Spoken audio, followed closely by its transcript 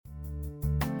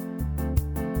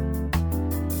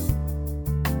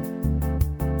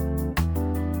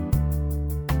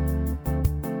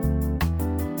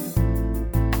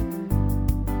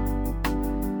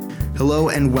Hello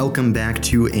and welcome back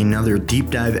to another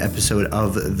deep dive episode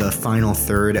of The Final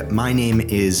Third. My name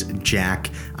is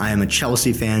Jack. I am a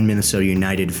Chelsea fan, Minnesota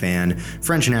United fan,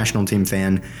 French national team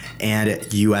fan,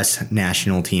 and U.S.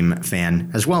 national team fan,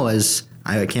 as well as,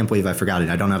 I can't believe I forgot it,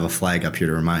 I don't have a flag up here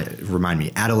to remind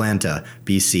me, Atalanta,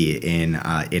 BC in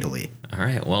Italy. All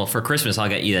right. Well, for Christmas, I'll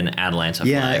get you an Atalanta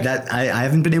flag. Yeah, I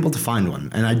haven't been able to find one,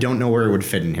 and I don't know where it would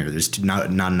fit in here. There's not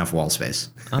enough wall space.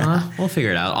 We'll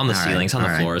figure it out. On the ceilings, on the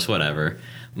floors, whatever.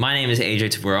 My name is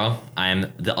AJ Taburo.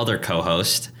 I'm the other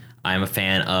co-host. I'm a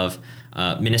fan of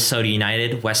Minnesota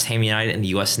United, West Ham United, and the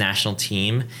U.S. national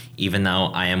team, even though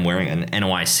I am wearing an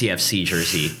NYCFC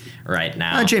jersey right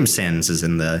now. James Sands is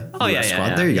in the US squad.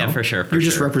 Yeah. There you go. Yeah, for sure. You're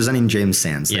just representing James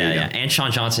Sands. There you go. And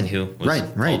Sean Johnson, who was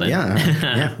right.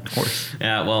 Yeah, of course.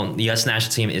 Yeah, well, the U.S.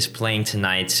 national team is playing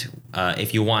tonight.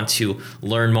 If you want to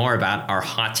learn more about our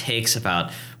hot takes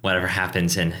about whatever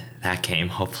happens in that game,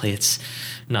 hopefully it's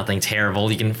nothing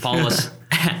terrible, you can follow us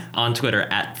on Twitter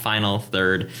at Final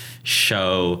Third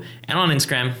Show and on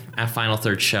Instagram at Final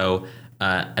Third Show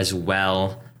as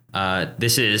well.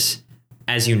 This is,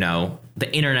 as you know,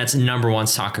 the internet's number one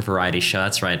soccer variety show.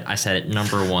 That's right. I said it.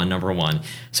 Number one.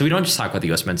 So we don't just talk about the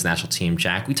U.S. men's national team,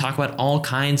 Jack. We talk about all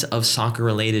kinds of soccer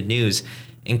related news,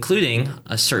 including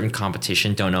a certain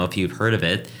competition. Don't know if you've heard of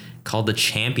it, called the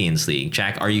Champions League.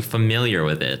 Jack, are you familiar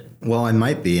with it? Well, I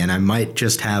might be, and I might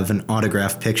just have an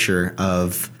autographed picture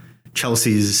of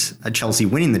Chelsea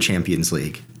winning the Champions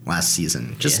League last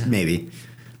season. Maybe.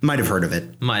 Might have heard of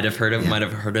it. Might have heard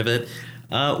of it.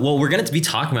 Well, we're going to be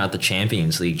talking about the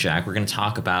Champions League, Jack. We're going to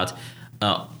talk about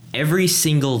every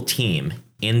single team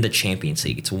in the Champions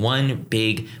League. It's one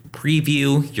big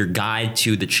preview, your guide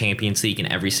to the Champions League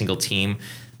and every single team.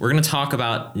 We're going to talk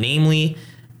about, namely,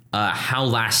 how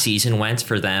last season went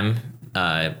for them,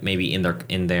 maybe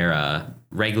in their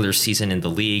regular season in the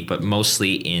league, but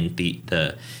mostly in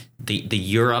the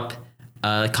Europe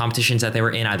competitions that they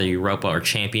were in, either Europa or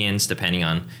Champions, depending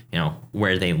on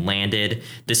where they landed.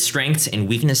 The strengths and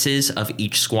weaknesses of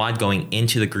each squad going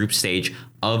into the group stage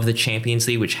of the Champions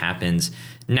League, which happens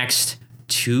next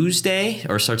Tuesday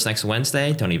or starts next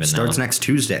Wednesday. Don't even know. Starts next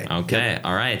Tuesday. Okay. Yep.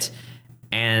 All right.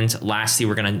 And lastly,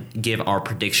 we're going to give our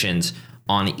predictions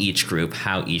on each group,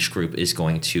 how each group is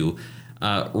going to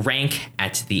rank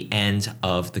at the end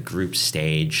of the group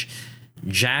stage.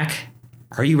 Jack,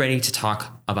 are you ready to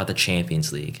talk about the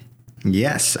Champions League?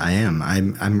 Yes, I am.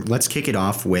 I'm. Let's kick it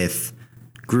off with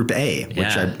Group A,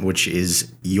 which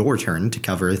is your turn to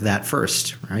cover that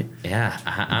first, right? Yeah,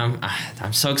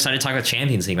 I'm so excited to talk about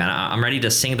Champions League, man. I'm ready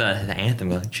to sing the anthem,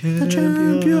 going, the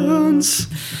champions.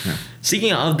 Yeah.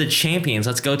 Speaking of the champions,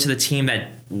 let's go to the team that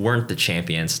weren't the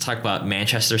champions. Let's talk about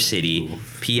Manchester City,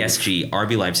 PSG,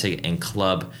 RB Leipzig, and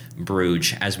Club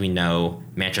Brugge. As we know,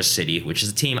 Manchester City, which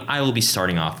is a team I will be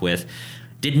starting off with,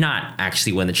 did not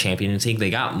actually win the Champions League.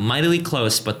 They got mightily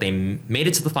close, but they made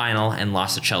it to the final and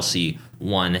lost to Chelsea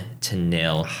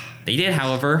 1-0. They did,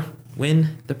 however,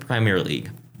 win the Premier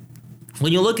League.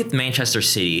 When you look at Manchester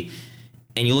City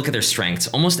and you look at their strengths,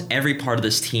 almost every part of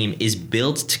this team is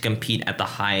built to compete at the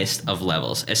highest of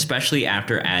levels, especially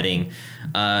after adding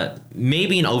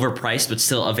maybe an overpriced but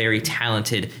still a very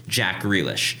talented Jack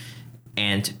Grealish.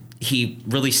 And he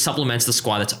really supplements the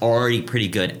squad that's already pretty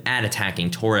good at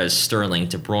attacking. Torres, Sterling,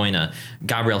 De Bruyne,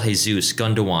 Gabriel Jesus,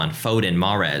 Gundogan, Foden,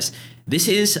 Mahrez. This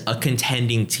is a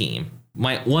contending team.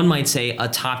 One might say a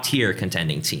top-tier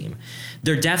contending team.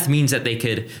 Their depth means that they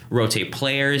could rotate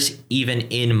players even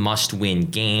in must-win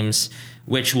games,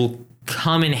 which will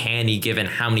come in handy given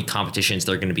how many competitions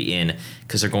they're going to be in,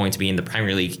 because they're going to be in the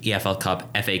Premier League, EFL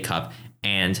Cup, FA Cup,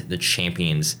 and the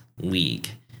Champions League.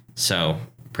 So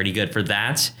pretty good for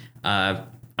that.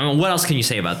 What else can you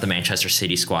say about the Manchester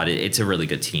City squad? It's a really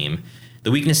good team. The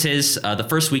weaknesses, the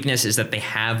first weakness is that they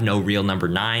have no real number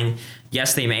 9.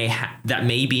 Yes, that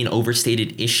may be an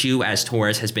overstated issue, as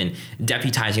Torres has been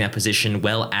deputizing that position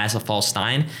well as a false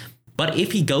 9. But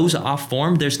if he goes off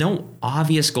form, there's no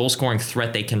obvious goal-scoring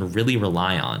threat they can really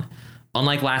rely on.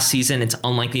 Unlike last season, it's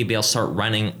unlikely they'll start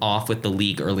running off with the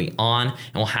league early on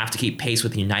and will have to keep pace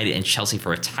with United and Chelsea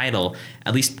for a title,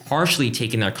 at least partially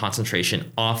taking their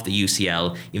concentration off the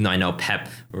UCL, even though I know Pep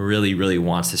really, really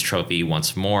wants this trophy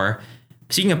once more.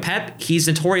 Speaking of Pep, he's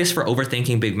notorious for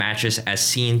overthinking big matches, as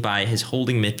seen by his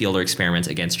holding midfielder experiments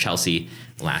against Chelsea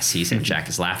last season. Jack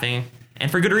is laughing, and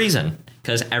for good reason,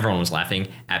 because everyone was laughing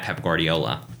at Pep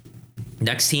Guardiola.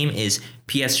 Next team is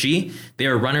PSG. They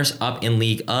are runners-up in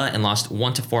Ligue 1 and lost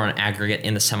 1-4 on aggregate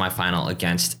in the semifinal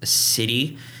against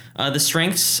City. The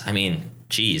strengths,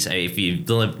 geez, if you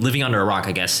living under a rock,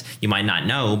 I guess you might not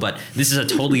know, but this is a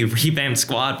totally revamped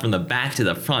squad from the back to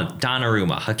the front.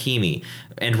 Donnarumma, Hakimi,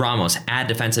 and Ramos add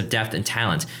defensive depth and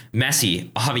talent. Messi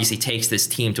obviously takes this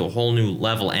team to a whole new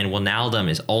level, and Wijnaldum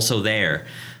is also there.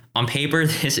 On paper,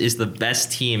 this is the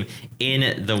best team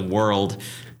in the world.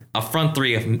 A front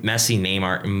three of Messi,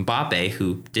 Neymar, and Mbappe,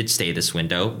 who did stay this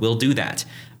window, will do that.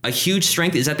 A huge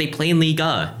strength is that they play in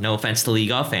Liga. No offense to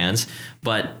Liga fans,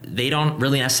 but they don't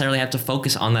really necessarily have to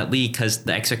focus on that league because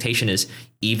the expectation is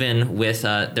even with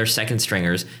their second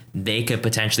stringers, they could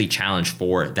potentially challenge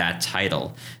for that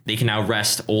title. They can now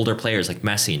rest older players like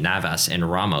Messi, Navas, and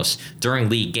Ramos during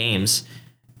league games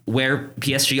where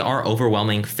PSG are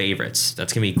overwhelming favorites.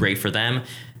 That's going to be great for them.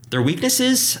 Their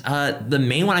weaknesses, the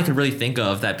main one I could really think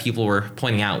of that people were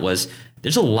pointing out was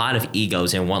there's a lot of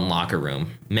egos in one locker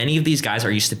room. Many of these guys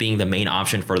are used to being the main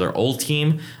option for their old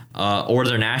team or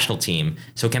their national team.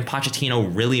 So can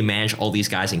Pochettino really manage all these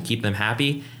guys and keep them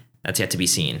happy? That's yet to be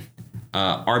seen.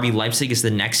 RB Leipzig is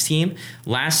the next team.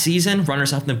 Last season,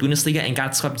 runners-up in the Bundesliga and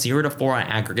got swept 0-4 on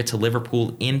aggregate to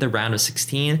Liverpool in the round of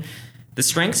 16. The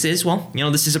strengths is,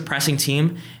 this is a pressing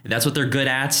team. That's what they're good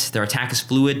at. Their attack is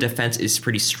fluid. Defense is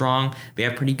pretty strong. They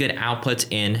have pretty good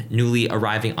output in newly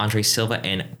arriving Andre Silva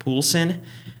and Poulsen.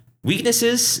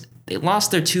 Weaknesses, they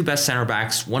lost their two best center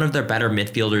backs, one of their better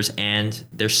midfielders, and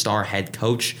their star head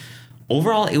coach.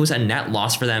 Overall, it was a net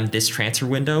loss for them this transfer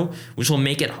window, which will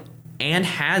make it and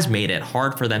has made it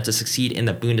hard for them to succeed in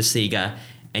the Bundesliga,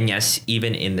 and yes,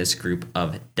 even in this group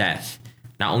of death.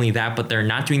 Not only that, but they're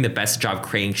not doing the best job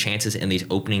creating chances in these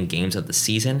opening games of the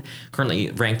season. Currently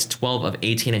ranked 12 of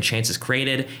 18 in chances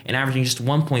created and averaging just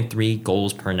 1.3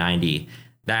 goals per 90.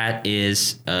 That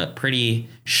is a pretty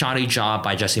shoddy job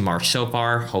by Jesse Marsch so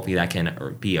far. Hopefully that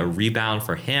can be a rebound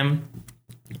for him.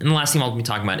 And the last team I'll be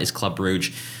talking about is Club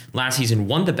Brugge. Last season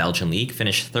won the Belgian League,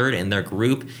 finished third in their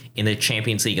group in the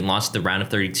Champions League, and lost the round of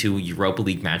 32 Europa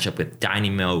League matchup with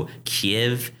Dynamo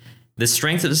Kiev. The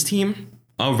strength of this team,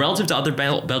 relative to other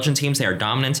Belgian teams, they are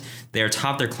dominant. They are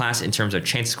top of their class in terms of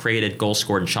chances created, goals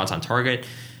scored, and shots on target.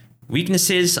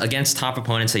 Weaknesses against top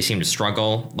opponents, they seem to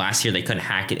struggle. Last year, they couldn't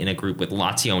hack it in a group with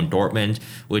Lazio and Dortmund,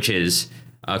 which is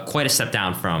quite a step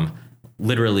down from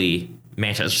literally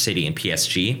Manchester City and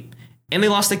PSG. And they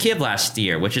lost to Kiev last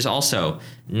year, which is also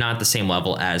not the same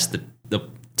level as the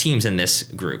teams in this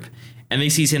group. And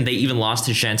this season, they even lost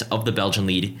to Gent of the Belgian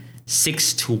league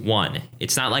 6-1.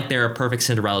 It's not like they're a perfect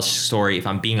Cinderella story. If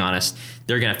I'm being honest,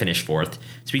 they're going to finish fourth.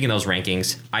 Speaking of those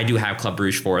rankings, I do have Club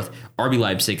Brugge fourth, RB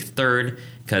Leipzig third,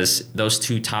 because those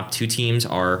top two teams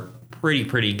are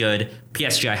pretty good.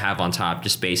 PSG I have on top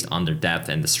just based on their depth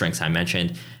and the strengths I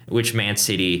mentioned, which Man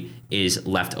City is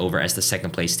left over as the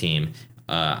second place team.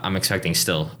 I'm expecting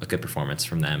still a good performance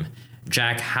from them.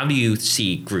 Jack, how do you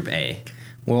see Group A?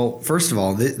 Well, first of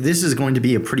all, this is going to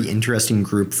be a pretty interesting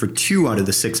group for 2 out of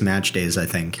the 6 match days, I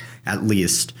think, at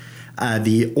least.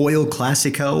 The Oil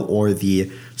Classico, or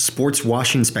the Sports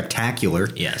Washing Spectacular,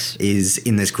 is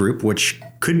in this group, which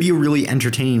could be a really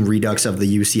entertaining redux of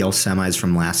the UCL semis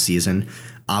from last season.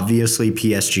 Obviously,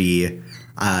 PSG,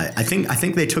 I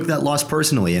think they took that loss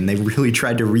personally, and they really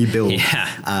tried to rebuild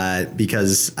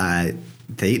because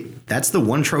that's the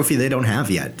one trophy they don't have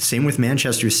yet. Same with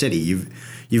Manchester City.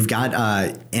 You've got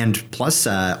and plus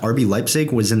RB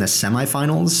Leipzig was in the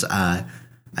semifinals.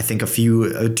 I think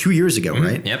 2 years ago,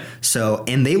 right? Yep. So,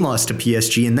 and they lost to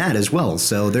PSG in that as well.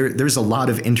 So there's a lot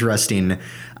of interesting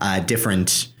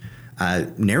different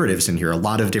narratives in here. A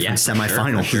lot of different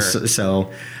semifinals. Sure.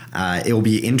 So it will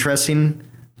be interesting.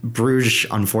 Bruges,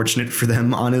 unfortunate for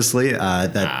them, honestly,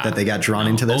 that they got drawn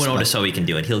into this. Owen Odasowi can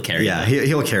do it. He'll carry them. Yeah,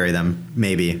 he'll carry them.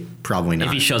 Maybe. Probably not.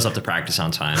 If he shows up to practice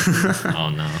on time. Oh,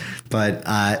 no. But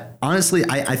honestly,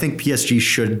 I think PSG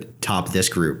should top this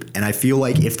group. And I feel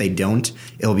like if they don't,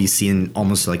 it'll be seen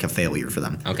almost like a failure for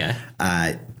them. Okay.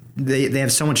 They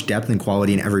have so much depth and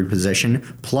quality in every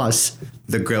position. Plus,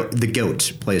 the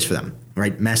GOAT plays for them,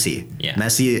 right? Messi. Yeah.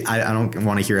 Messi, I don't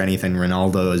want to hear anything.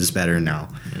 Ronaldo is better. No.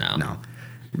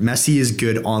 Messi is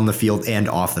good on the field and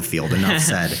off the field. Enough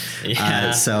said.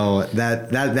 So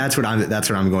that's what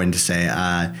I'm going to say.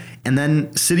 And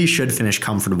then City should finish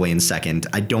comfortably in second.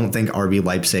 I don't think RB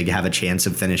Leipzig have a chance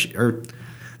of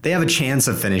they have a chance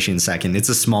of finishing second. It's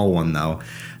a small one though.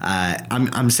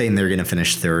 I'm saying they're going to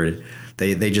finish third.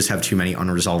 They just have too many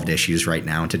unresolved issues right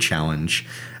now to challenge.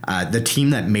 The team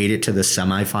that made it to the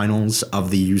semifinals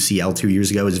of the UCL 2 years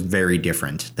ago is very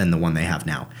different than the one they have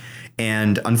now.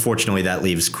 And unfortunately, that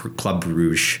leaves Club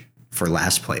Brugge for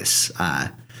last place.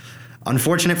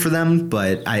 Unfortunate for them,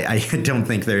 but I don't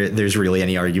think there's really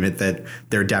any argument that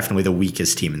they're definitely the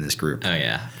weakest team in this group. Oh,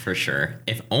 yeah, for sure.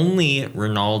 If only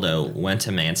Ronaldo went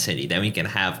to Man City, then we can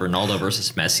have Ronaldo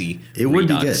versus Messi. It would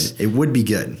be good. It would be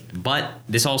good. But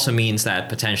this also means that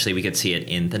potentially we could see it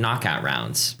in the knockout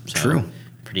rounds. So True.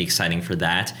 Pretty exciting for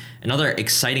that. Another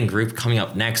exciting group coming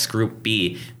up next, Group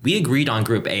B. We agreed on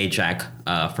Group A, Jack,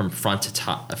 from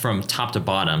top to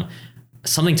bottom.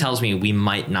 Something tells me we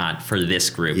might not for this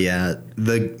group. Yeah,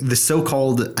 the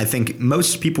so-called, I think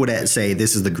most people would say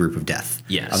this is the group of death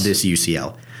of this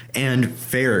UCL. And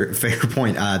fair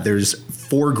point. There's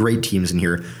 4 great teams in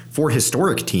here, 4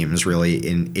 historic teams really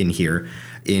in here,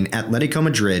 in Atletico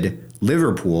Madrid,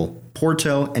 Liverpool,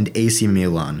 Porto, and AC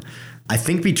Milan. I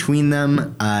think between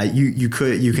them, you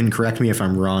can correct me if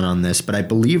I'm wrong on this, but I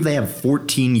believe they have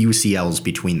 14 UCLs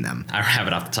between them. I don't have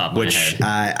it off the top of my head.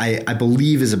 Which I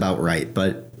believe is about right.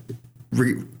 But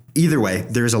either way,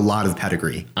 there's a lot of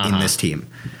pedigree in this team.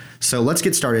 So let's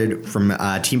get started from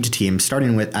team to team,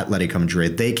 starting with Atletico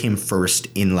Madrid. They came first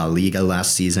in La Liga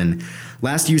last season.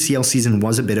 Last UCL season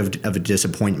was a bit of a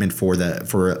disappointment for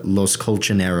Los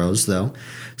Colchoneros, though.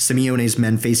 Simeone's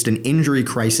men faced an injury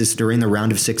crisis during the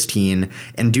round of 16,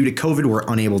 and due to COVID were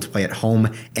unable to play at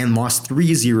home and lost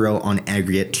 3-0 on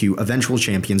aggregate to eventual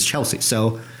champions Chelsea.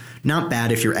 So not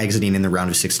bad if you're exiting in the round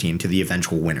of 16 to the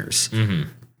eventual winners. Mm-hmm.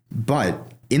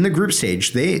 But in the group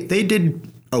stage, they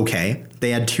did okay. They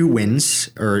had 2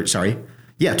 wins,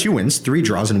 3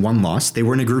 draws and 1 loss. They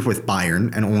were in a group with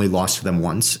Bayern and only lost to them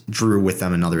once, drew with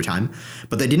them another time.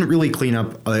 But they didn't really clean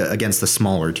up against the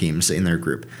smaller teams in their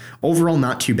group. Overall,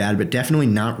 not too bad, but definitely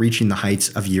not reaching the heights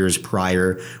of years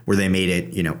prior where they made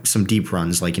it, some deep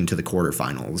runs like into the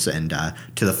quarterfinals and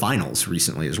to the finals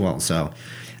recently as well. So,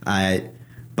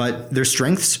 but their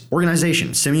strengths, organization.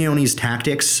 Simeone's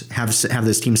tactics have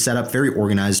this team set up very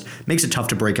organized, makes it tough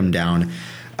to break them down.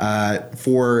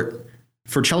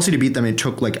 For Chelsea to beat them, it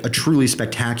took like a truly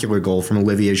spectacular goal from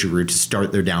Olivier Giroud to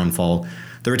start their downfall.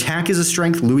 Their attack is a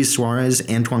strength. Luis Suarez,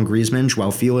 Antoine Griezmann,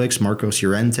 Joao Felix, Marcos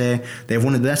Llorente. They have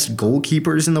one of the best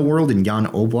goalkeepers in the world in Jan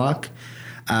Oblak.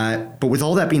 But with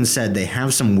all that being said, they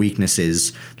have some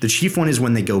weaknesses. The chief one is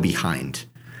when they go behind,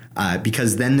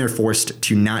 because then they're forced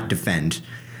to not defend.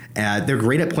 They're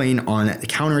great at playing on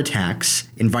counterattacks,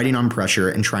 inviting on pressure,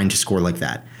 and trying to score like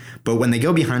that. But when they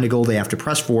go behind a goal, they have to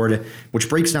press forward, which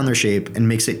breaks down their shape and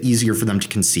makes it easier for them to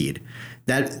concede.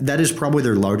 That is probably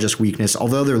their largest weakness,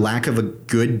 although their lack of a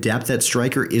good depth at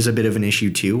striker is a bit of an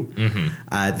issue too.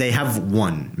 Mm-hmm. They have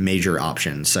one major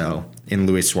option, so in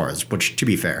Luis Suarez, which, to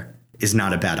be fair, is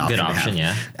not a bad option. Good option,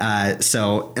 yeah.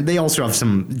 So they also have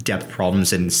some depth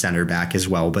problems in center back as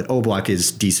well, but Oblak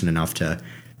is decent enough to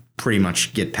pretty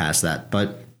much get past that.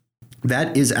 But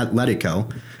that is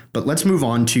Atletico. But let's move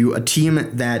on to a team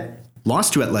that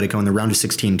lost to Atletico in the round of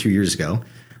 16 2 years ago,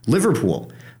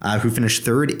 Liverpool, who finished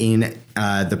 3rd in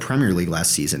the Premier League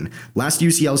last season. Last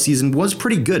UCL season was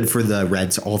pretty good for the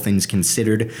Reds, all things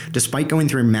considered. Despite going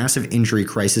through a massive injury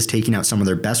crisis, taking out some of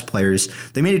their best players,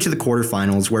 they made it to the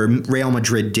quarterfinals, where Real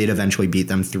Madrid did eventually beat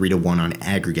them 3-1 on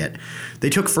aggregate. They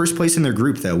took first place in their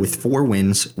group, though, with 4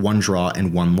 wins, 1 draw,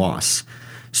 and 1 loss.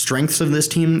 Strengths of this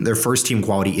team, their first team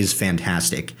quality is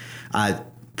fantastic.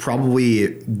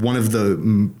 Probably one of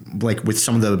the, with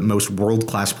some of the most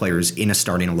world-class players in a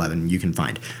starting 11 you can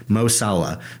find. Mo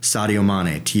Salah, Sadio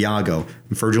Mane, Thiago,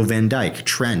 Virgil van Dijk,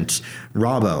 Trent,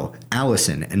 Robbo,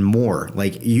 Alisson, and more.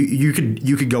 Like, you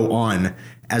could go on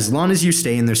as long as you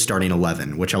stay in their starting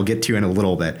 11, which I'll get to in a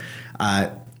little bit.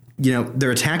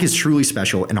 Their attack is truly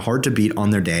special and hard to beat on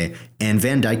their day, and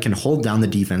Van Dijk can hold down the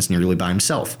defense nearly by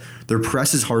himself. Their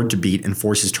press is hard to beat and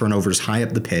forces turnovers high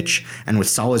up the pitch, and with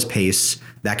Salah's pace,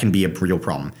 that can be a real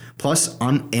problem. Plus,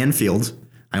 on Anfield,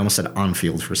 I almost said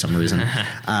on-field for some reason,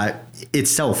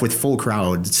 itself, with full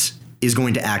crowds, is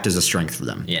going to act as a strength for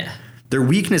them. Yeah. Their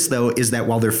weakness, though, is that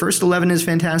while their first 11 is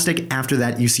fantastic, after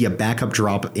that you see a backup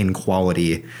drop in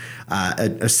quality,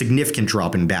 a significant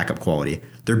drop in backup quality.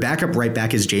 Their backup right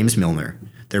back is James Milner.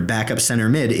 Their backup center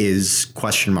mid is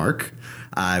question mark.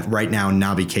 Right now,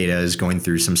 Naby Keita is going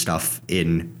through some stuff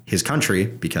in his country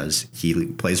because he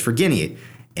plays for Guinea,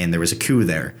 and there was a coup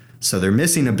there. So they're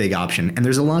missing a big option, and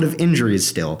there's a lot of injuries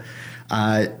still.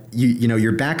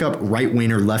 Your backup right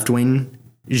wing or left wing,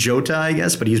 Jota, I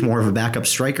guess, but he's more of a backup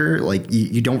striker. Like,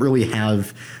 you don't really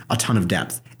have a ton of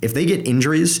depth. If they get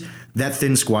injuries, that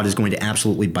thin squad is going to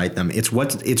absolutely bite them. It's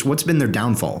what's been their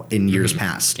downfall in years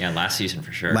past. Yeah, last season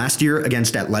for sure. Last year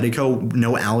against Atletico,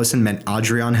 no Alisson meant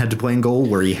Adrian had to play in goal,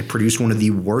 where he produced one of the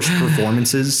worst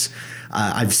performances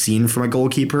I've seen from a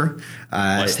goalkeeper.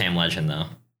 West Ham legend, though.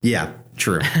 Yeah,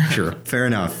 true. Fair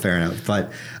enough.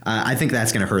 But I think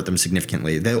that's going to hurt them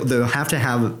significantly. They'll have to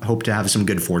hope to have some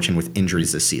good fortune with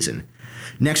injuries this season.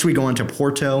 Next, we go on to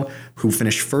Porto, who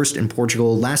finished first in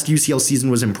Portugal. Last UCL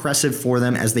season was impressive for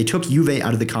them as they took Juve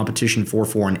out of the competition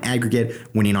 4-4 on aggregate,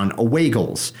 winning on away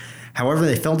goals. However,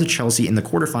 they fell to Chelsea in the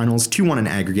quarterfinals, 2-1 in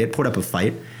aggregate, put up a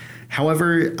fight.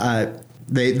 However,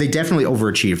 they definitely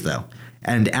overachieved, though.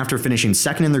 And after finishing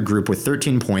second in their group with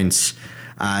 13 points,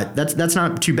 that's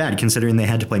not too bad considering they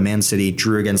had to play Man City,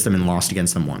 drew against them, and lost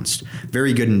against them once.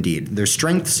 Very good indeed. Their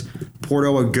strengths,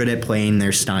 Porto are good at playing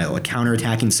their style, a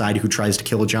counter-attacking side who tries to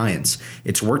kill giants.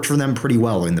 It's worked for them pretty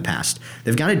well in the past.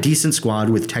 They've got a decent squad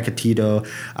with Tecatito,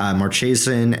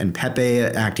 Marchesan, and Pepe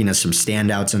acting as some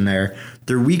standouts in there.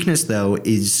 Their weakness, though,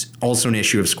 is also an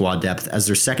issue of squad depth, as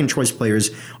their second-choice players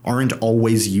aren't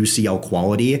always UCL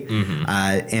quality,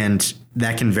 and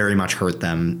that can very much hurt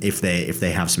them if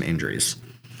they have some injuries.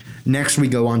 Next, we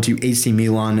go on to AC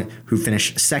Milan, who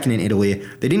finished second in Italy.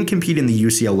 They didn't compete in the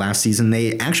UCL last season.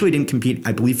 They actually didn't compete,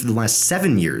 I believe, for the last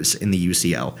 7 years in the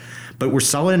UCL, but were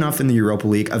solid enough in the Europa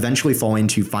League, eventually falling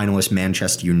to finalist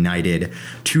Manchester United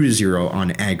 2-0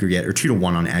 on aggregate, or 2-1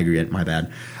 on aggregate, my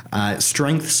bad.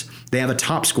 Strengths, they have a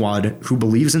top squad who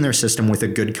believes in their system with a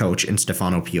good coach in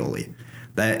Stefano Pioli.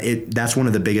 That's one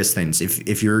of the biggest things.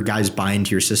 If your guys buy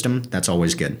into your system, that's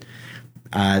always good.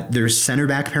 Their center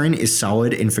back pairing is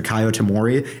solid in Fikayo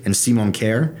Tomori and Simon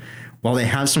Kjær, while they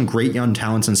have some great young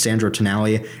talents in Sandro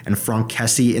Tonali and Franck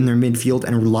Kessie in their midfield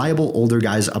and reliable older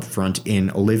guys up front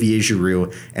in Olivier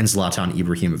Giroud and Zlatan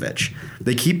Ibrahimovic.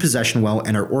 They keep possession well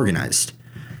and are organized.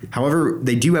 However,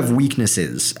 they do have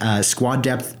weaknesses. Squad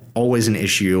depth, always an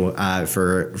issue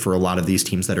for a lot of these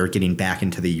teams that are getting back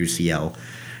into the UCL.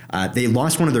 They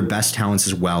lost one of their best talents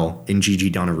as well in Gigi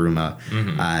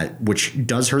Donnarumma, which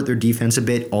does hurt their defense a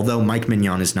bit, although Mike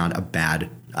Mignon is not a bad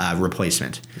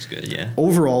replacement. It's good, yeah.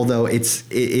 Overall, though, it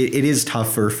is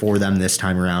tougher for them this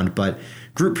time around, but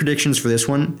group predictions for this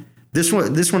one. This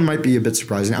one might be a bit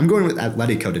surprising. I'm going with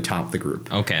Atletico to top the group.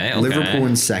 Okay. Liverpool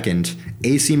in second,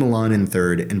 AC Milan in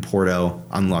third, and Porto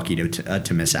unlucky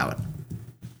to miss out.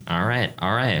 All right.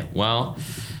 Well,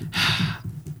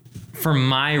 for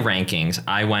my rankings,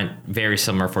 I went very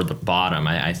similar for the bottom.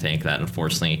 I think that,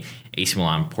 unfortunately, AC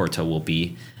Milan and Porto will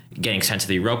be getting sent to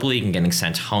the Europa League and getting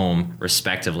sent home,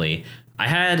 respectively. I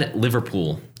had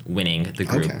Liverpool winning the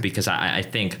group because I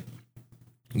think,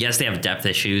 yes, they have depth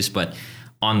issues, but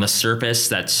on the surface,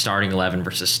 that starting 11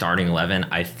 versus starting 11,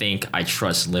 I think I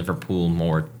trust Liverpool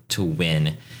more to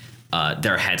win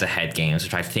their head-to-head games,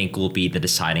 which I think will be the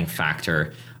deciding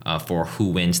factor for who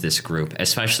wins this group,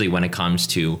 especially when it comes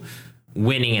to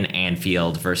winning in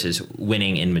Anfield versus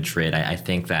winning in Madrid. I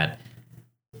think that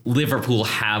Liverpool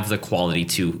have the quality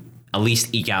to at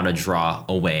least eke out a draw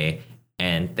away,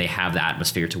 and they have the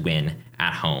atmosphere to win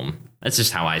at home. That's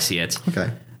just how I see it.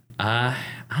 Okay. I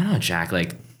don't know, Jack.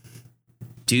 Like,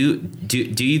 do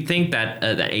you think that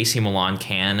AC Milan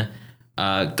can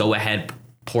go ahead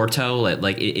Porto?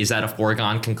 Like, is that a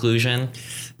foregone conclusion?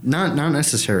 Not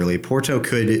necessarily. Porto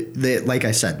could. Like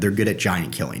I said, they're good at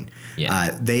giant killing.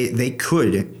 Yeah. They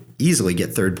could easily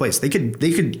get third place. They could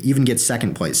even get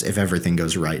second place if everything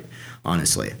goes right.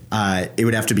 Honestly, it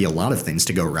would have to be a lot of things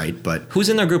to go right. But who's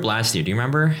in their group last year? Do you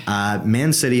remember?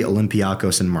 Man City,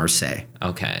 Olympiacos, and Marseille.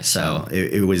 Okay, so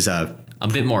it was a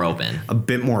bit more open. A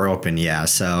bit more open, yeah.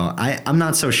 So I'm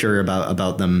not so sure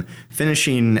about them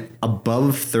finishing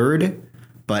above third.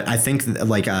 But I think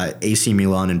like AC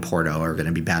Milan and Porto are going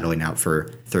to be battling out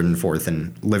for third and fourth,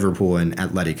 and Liverpool and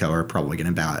Atletico are probably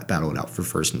going to battle it out for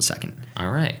first and second.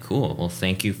 All right, cool. Well,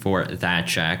 thank you for that,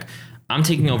 Jack. I'm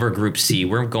taking over Group C.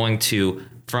 We're going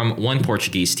from one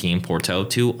Portuguese team, Porto,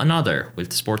 to another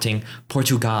with Sporting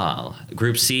Portugal.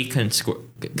 Group C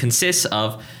consists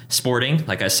of Sporting,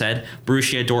 like I said,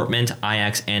 Borussia Dortmund,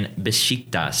 Ajax, and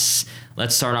Besiktas.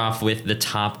 Let's start off with the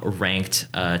top-ranked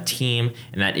team,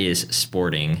 and that is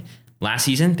Sporting. Last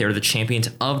season, they were the champions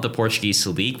of the Portuguese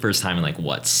League. First time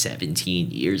in,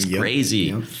 17 years? Yep, Crazy.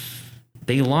 Yep.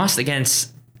 They lost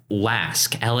against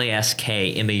LASK,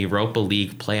 in the Europa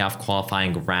League playoff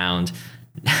qualifying round.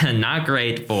 Not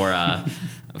great for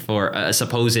a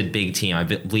supposed big team. I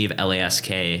believe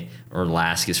LASK or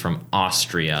LASK is from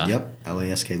Austria. Yep,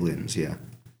 LASK Linz, yeah.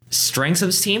 Strengths of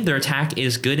this team, their attack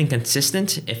is good and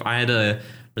consistent. If I had to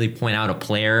really point out a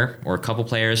player or a couple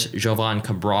players, Jovan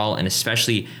Cabral and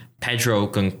especially Pedro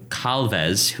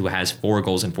Goncalves, who has 4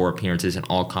 goals and 4 appearances in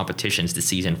all competitions this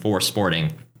season for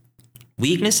Sporting.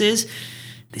 Weaknesses,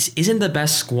 this isn't the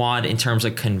best squad in terms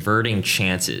of converting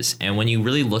chances. And when you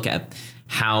really look at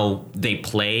how they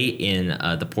play in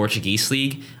the Portuguese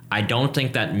league, I don't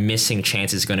think that missing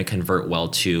chance is going to convert well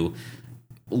to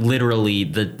literally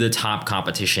the top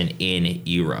competition in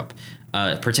Europe.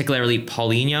 Particularly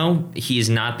Paulinho, he's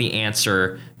not the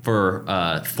answer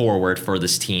for forward for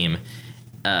this team.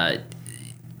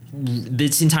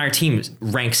 This entire team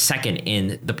ranks second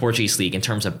in the Portuguese league in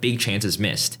terms of big chances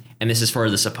missed. And this is for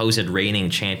the supposed reigning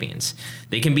champions.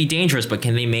 They can be dangerous, but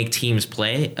can they make teams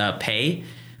pay?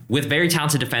 With very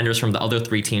talented defenders from the other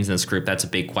three teams in this group, that's a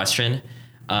big question.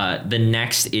 The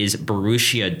next is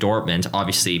Borussia Dortmund.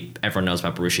 Obviously, everyone knows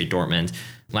about Borussia Dortmund.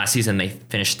 Last season, they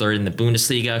finished third in the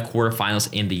Bundesliga,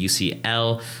 quarterfinals in the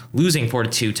UCL, losing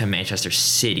 4-2 to Manchester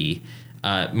City.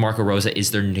 Marco Rosa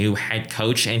is their new head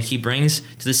coach, and he brings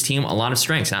to this team a lot of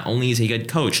strengths. Not only is he a good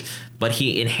coach, but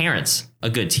he inherits a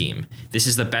good team. This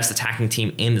is the best attacking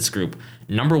team in this group.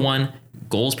 Number 1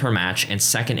 goals per match and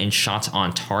second in shots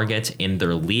on target in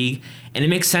their league. And it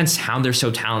makes sense how they're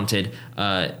so talented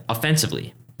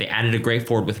offensively. They added a great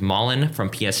forward with Malen from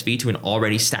PSV to an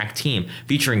already stacked team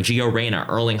featuring Gio Reyna,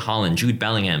 Erling Haaland, Jude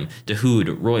Bellingham, De Hood,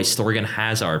 Royce, Thorgan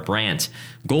Hazard, Brandt.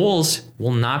 Goals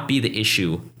will not be the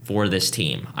issue for this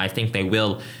team. I think they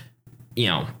will,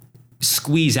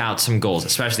 squeeze out some goals,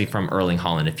 especially from Erling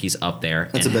Haaland if he's up there.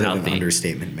 That's and a bit healthy. of an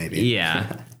understatement, maybe.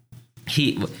 Yeah.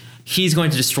 He's going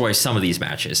to destroy some of these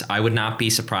matches. I would not be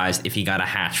surprised if he got a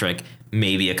hat trick,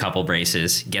 maybe a couple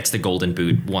braces, gets the golden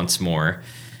boot once more.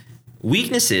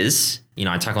 Weaknesses,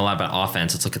 I talk a lot about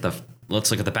offense.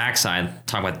 Let's look at the backside,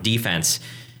 talk about defense.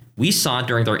 We saw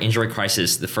during their injury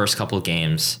crisis the first couple of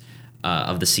games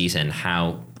of the season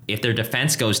how if their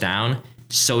defense goes down,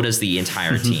 so does the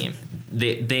entire team.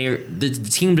 The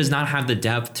team does not have the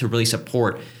depth to really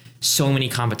support so many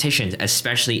competitions,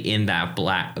 especially in that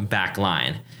back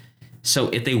line. So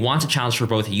if they want to challenge for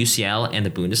both UCL and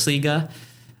the Bundesliga,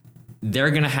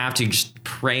 they're going to have to just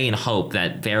pray and hope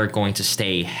that they're going to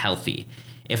stay healthy.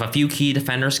 If a few key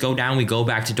defenders go down, we go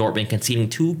back to Dortmund conceding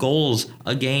 2 goals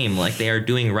a game like they are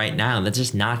doing right now. That's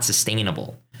just not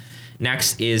sustainable.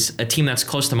 Next is a team that's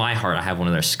close to my heart. I have one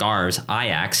of their scars,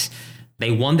 Ajax.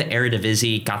 They won the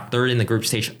Eredivisie, got third in the group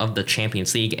stage of the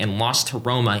Champions League, and lost to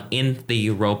Roma in the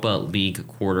Europa League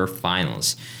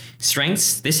quarterfinals.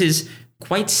 Strengths, this is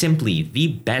quite simply the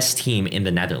best team in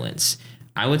the Netherlands.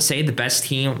 I would say the best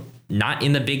team not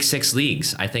in the big 6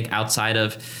 leagues. I think outside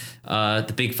of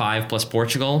the big 5 plus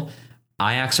Portugal,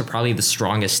 Ajax are probably the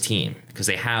strongest team because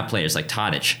they have players like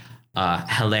Tadic,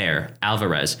 Haller,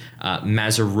 Alvarez,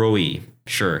 Mazraoui,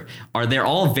 sure. They're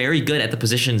all very good at the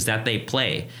positions that they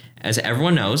play. As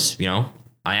everyone knows,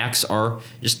 Ajax are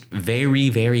just very,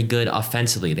 very good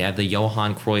offensively. They have the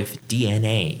Johan Cruyff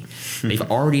DNA. They've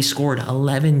already scored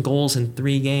 11 goals in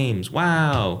 3 games.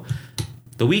 Wow.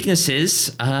 The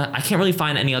weaknesses, I can't really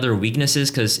find any other weaknesses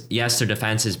because, yes, their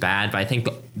defense is bad, but I think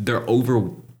their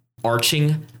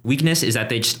overarching weakness is that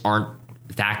they just aren't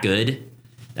that good.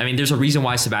 I mean, there's a reason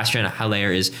why Sebastian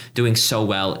Haller is doing so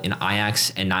well in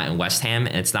Ajax and not in West Ham,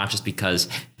 and it's not just because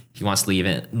he wants to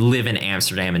live in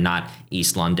Amsterdam and not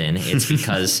East London. It's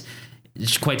because,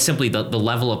 quite simply, the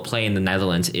level of play in the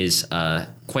Netherlands is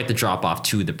quite the drop-off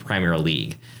to the Premier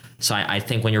League. So I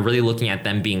think when you're really looking at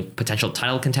them being potential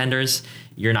title contenders,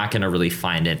 you're not going to really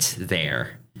find it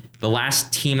there. The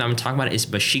last team that I'm talking about is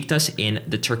Besiktas in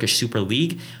the Turkish Super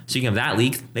League. Speaking of that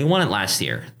league, they won it last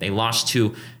year. They lost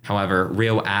to, however,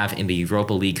 Rio Ave in the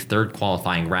Europa League third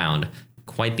qualifying round.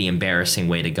 Quite the embarrassing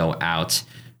way to go out.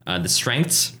 The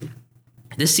strengths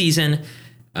this season,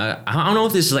 I don't know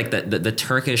if this is like the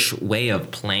Turkish way of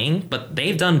playing, but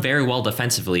they've done very well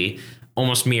defensively,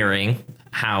 almost mirroring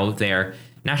how their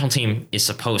national team is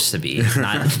supposed to be,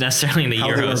 not necessarily in the How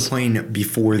Euros. they were playing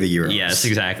before the Euros. Yes,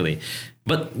 exactly.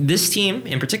 But this team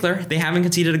in particular, they haven't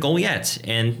conceded a goal yet.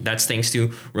 And that's thanks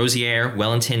to Rosier,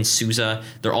 Wellington, Souza.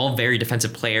 They're all very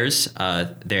defensive players.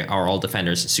 They are all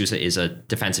defenders. Souza is a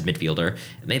defensive midfielder.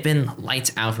 They've been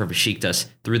lights out for Besiktas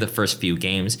through the first few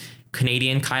games.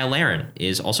 Canadian Kyle Larin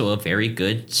is also a very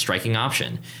good striking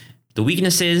option. The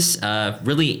weaknesses,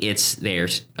 really, it's their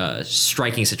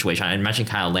striking situation. I mentioned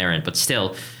Kyle Larin, but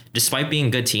still, despite being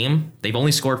a good team, they've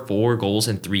only scored 4 goals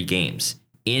in 3 games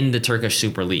in the Turkish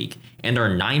Super League, and are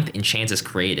 9th in chances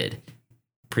created,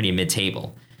 pretty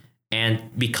mid-table. And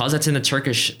because it's in the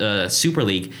Turkish Super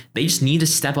League, they just need to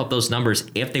step up those numbers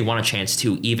if they want a chance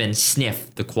to even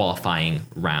sniff the qualifying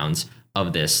rounds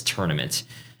of this tournament.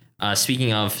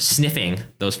 Speaking of sniffing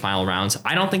those final rounds,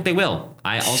 I don't think they will.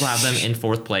 I also have them in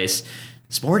 4th place.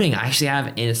 Sporting, I actually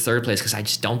have in third place because I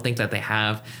just don't think that they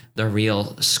have the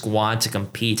real squad to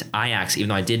compete. Ajax, even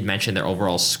though I did mention their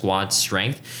overall squad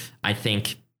strength, I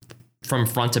think from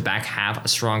front to back have a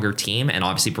stronger team. And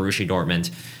obviously Borussia Dortmund,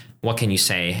 what can you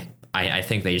say? I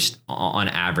think they just on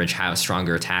average have a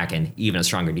stronger attack and even a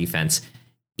stronger defense,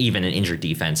 even an injured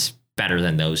defense, better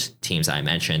than those teams I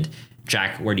mentioned.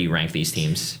 Jack, where do you rank these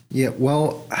teams? Yeah,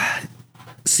 well,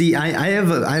 see, I have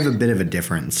a bit of a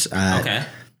difference. Okay.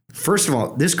 First of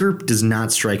all, this group does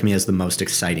not strike me as the most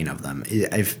exciting of them.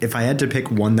 If I had to pick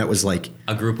one that was like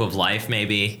a group of life,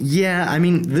 maybe. Yeah, I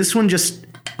mean, this one just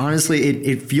honestly,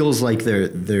 it feels like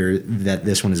that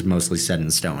this one is mostly set in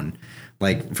stone.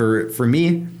 Like for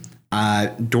me,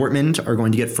 Dortmund are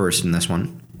going to get first in this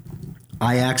one.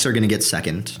 Ajax are going to get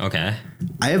second. Okay.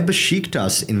 I have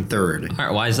Besiktas in third. All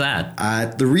right, why is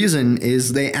that? The reason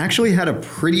is they actually had a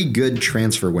pretty good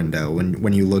transfer window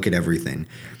when you look at everything.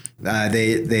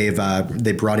 They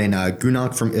brought in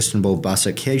Gunak from Istanbul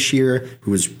Basaksehir,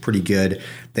 who was pretty good.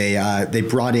 They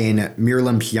brought in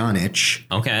Miralem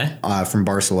Pjanic, from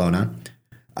Barcelona.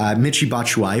 Michy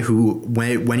Batshuayi, who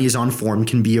when he's on form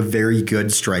can be a very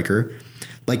good striker.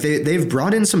 Like they've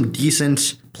brought in some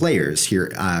decent players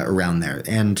here around there,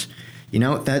 and you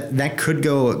know that could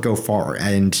go far.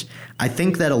 And I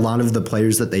think that a lot of the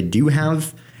players that they do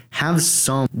have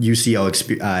some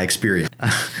UCL experience.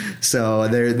 So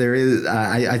there is.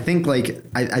 I think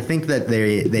that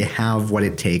they have what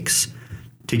it takes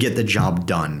to get the job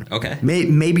done. Okay.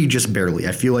 Maybe just barely.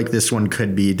 I feel like this one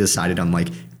could be decided on like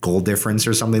goal difference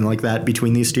or something like that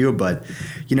between these two. But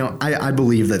you know, I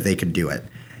believe that they could do it.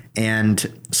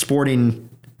 And Sporting,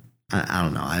 I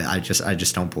don't know. I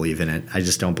just don't believe in it. I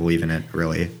just don't believe in it,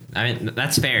 really. I mean,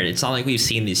 that's fair. It's not like we've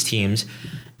seen these teams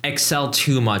excel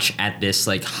too much at this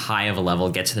like high of a level,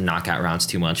 get to the knockout rounds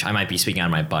too much. I might be speaking out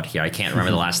of my butt here. I can't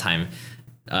remember the last time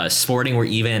Sporting were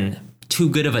even too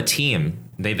good of a team.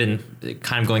 They've been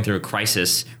kind of going through a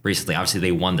crisis recently. Obviously,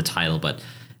 they won the title, but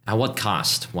at what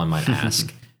cost, one might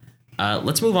ask.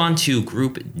 Let's move on to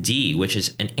Group D, which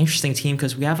is an interesting team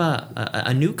because we have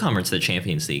a newcomer to the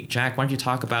Champions League. Jack, why don't you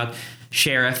talk about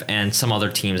Sheriff and some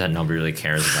other teams that nobody really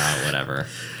cares about, whatever.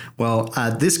 Well,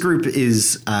 this group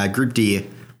is Group D,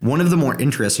 one of the more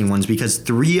interesting ones because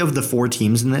 3 of the 4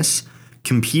 teams in this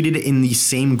competed in the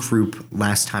same group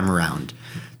last time around.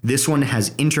 This one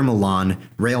has Inter Milan,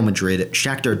 Real Madrid,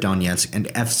 Shakhtar Donetsk, and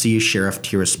FC Sheriff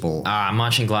Tiraspol.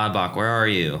 Mönchengladbach, where are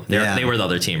you? They were the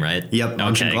other team, right? Yep.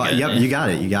 Okay, good. Yep,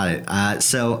 you got it.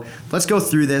 So let's go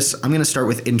through this. I'm going to start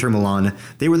with Inter Milan.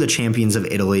 They were the champions of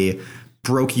Italy,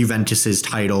 broke Juventus's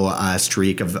title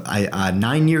streak of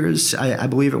 9 years, I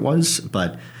believe it was.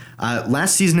 But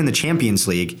last season in the Champions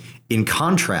League, in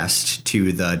contrast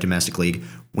to the domestic league,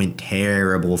 went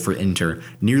terrible for Inter.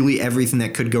 Nearly everything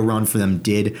that could go wrong for them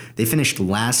did. They finished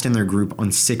last in their group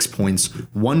on 6 points,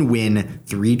 1 win,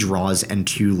 3 draws, and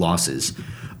 2 losses.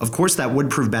 Of course, that would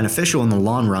prove beneficial in the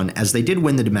long run as they did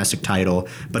win the domestic title,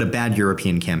 but a bad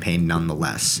European campaign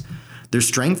nonetheless. Their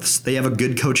strengths, they have a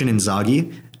good coach in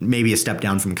Inzaghi, maybe a step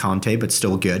down from Conte, but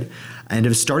still good, and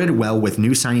have started well with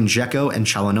new signing Dzeko and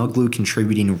Çalhanoğlu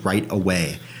contributing right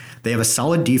away. They have a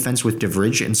solid defense with De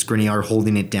Vrij and Skriniar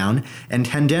holding it down, and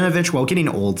Handanovic, while getting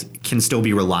old, can still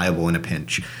be reliable in a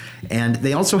pinch. And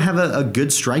they also have a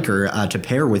good striker to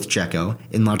pair with Dzeko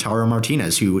in Lautaro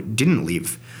Martinez, who didn't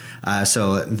leave.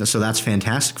 So that's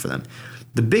fantastic for them.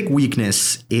 The big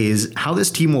weakness is how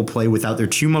this team will play without their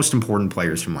 2 most important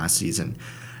players from last season.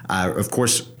 Of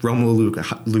course, Romelu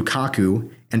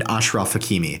Lukaku and Achraf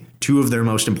Hakimi, 2 of their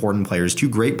most important players, 2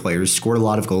 great players, scored a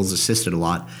lot of goals, assisted a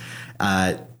lot.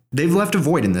 They've left a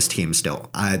void in this team still.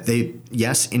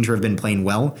 Inter have been playing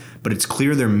well, but it's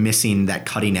clear they're missing that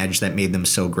cutting edge that made them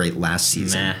so great last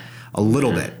season. A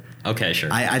little bit. Okay, sure.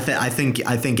 I think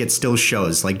it still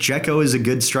shows. Like Dzeko is a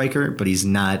good striker, but he's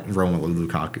not Romelu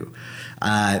Lukaku.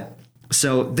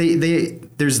 So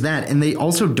there's that, and they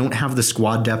also don't have the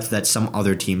squad depth that some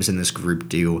other teams in this group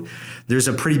do. There's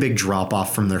a pretty big drop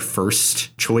off from their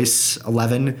first choice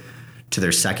 11 to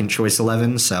their second choice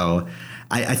 11. So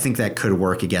I think that could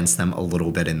work against them a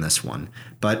little bit in this one.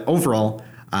 But overall,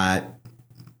 I'd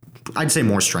say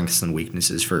more strengths than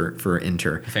weaknesses for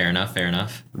Inter. Fair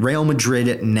enough. Real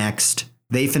Madrid next.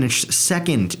 They finished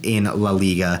second in La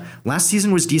Liga. Last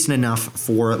season was decent enough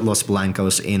for Los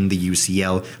Blancos in the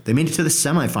UCL. They made it to the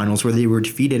semifinals where they were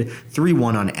defeated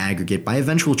 3-1 on aggregate by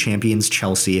eventual champions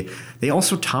Chelsea. They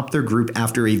also topped their group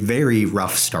after a very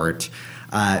rough start.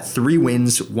 3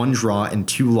 wins, 1 draw, and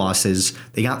 2 losses.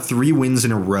 They got 3 wins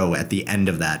in a row at the end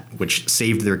of that, which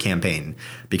saved their campaign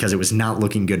because it was not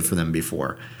looking good for them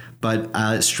before.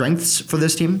 But strengths for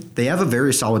this team, they have a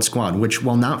very solid squad, which,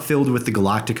 while not filled with the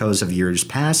Galacticos of years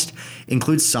past,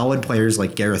 includes solid players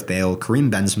like Gareth Bale, Karim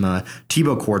Benzema,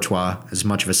 Thibaut Courtois, as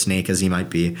much of a snake as he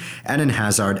might be, Eden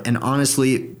Hazard, and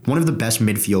honestly, one of the best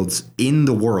midfields in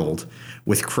the world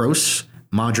with Kroos,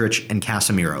 Modric, and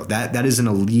Casemiro. That is an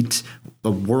elite, a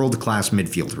world-class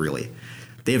midfield, really.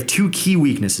 They have two key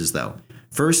weaknesses, though.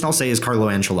 First, I'll say is Carlo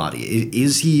Ancelotti.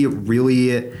 Is he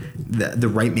really the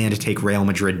right man to take Real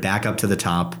Madrid back up to the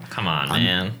top? Come on,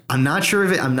 man. I'm not sure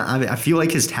of it. I feel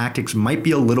like his tactics might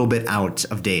be a little bit out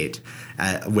of date,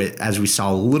 as we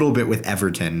saw a little bit with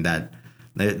Everton, that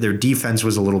their defense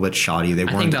was a little bit shoddy. They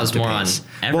weren't. I think that was more on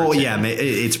Everton. Well, yeah,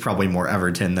 it's probably more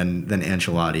Everton than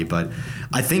Ancelotti, but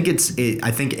I think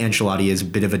I think Ancelotti is a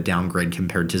bit of a downgrade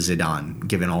compared to Zidane,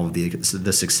 given all of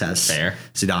the success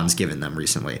Zidane's given them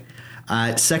recently.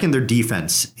 Second, their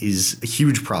defense is a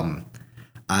huge problem.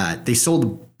 They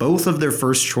sold both of their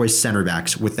first choice center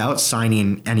backs without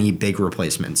signing any big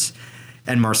replacements.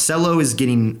 And Marcelo is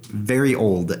getting very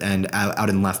old and out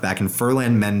in left back, and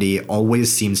Ferland Mendy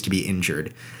always seems to be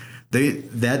injured.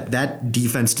 That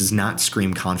defense does not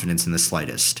scream confidence in the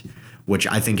slightest, which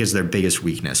I think is their biggest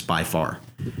weakness by far.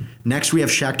 Next, we have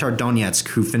Shakhtar Donetsk,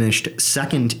 who finished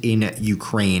second in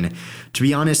Ukraine. To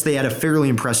be honest, they had a fairly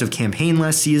impressive campaign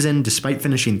last season. Despite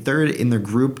finishing third in their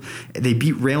group, they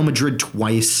beat Real Madrid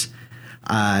twice.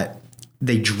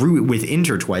 They drew with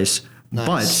Inter twice,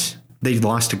 but they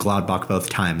lost to Gladbach both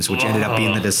times, which ended up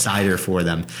being the decider for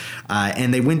them.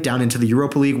 And they went down into the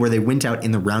Europa League, where they went out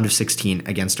in the round of 16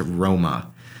 against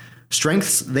Roma.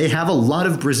 Strengths, they have a lot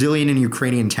of Brazilian and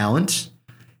Ukrainian talent.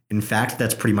 In fact,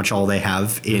 that's pretty much all they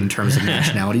have in terms of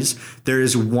nationalities. There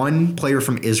is one player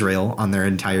from Israel on their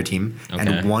entire team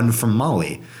and one from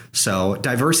Mali. So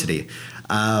diversity.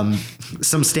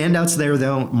 Some standouts there,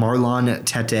 though: Marlon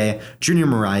Tete, Junior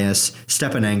Marias,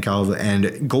 Stepanenkov,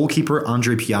 and goalkeeper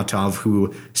Andrei Piatov,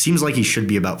 who seems like he should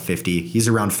be about 50. He's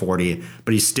around 40,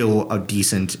 but he's still a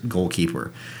decent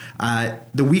goalkeeper.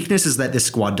 The weakness is that this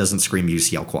squad doesn't scream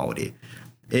UCL quality.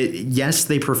 Yes,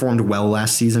 they performed well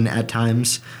last season at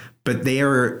times, but they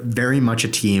are very much a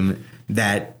team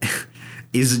that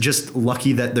is just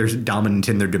lucky that they're dominant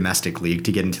in their domestic league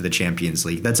to get into the Champions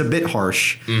League. That's a bit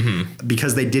harsh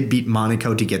because they did beat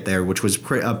Monaco to get there, which was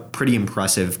a pretty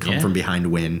impressive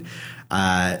come-from-behind win.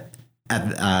 But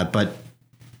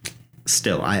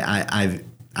still,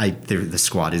 the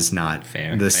squad is not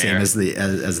same as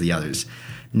the others.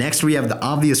 Next, we have the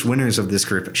obvious winners of this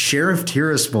group, Sheriff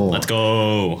Tiraspol. Let's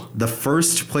go. The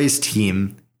first place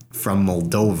team from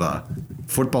Moldova,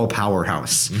 football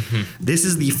powerhouse. This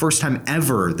is the first time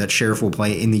ever that Sheriff will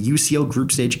play in the UCL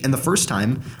group stage, and the first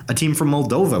time a team from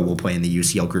Moldova will play in the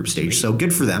UCL group stage. So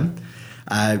good for them.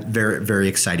 Very, very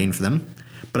exciting for them.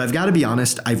 But I've got to be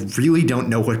honest, I really don't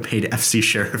know what made FC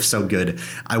Sheriff so good.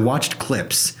 I watched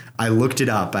clips. I looked it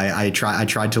up. I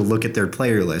tried to look at their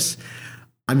player list.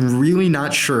 I'm really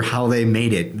not sure how they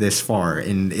made it this far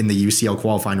in the UCL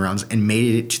qualifying rounds and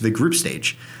made it to the group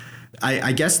stage.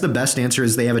 I guess the best answer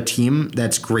is they have a team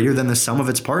that's greater than the sum of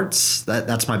its parts.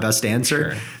 That's my best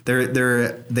answer. Sure.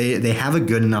 They have a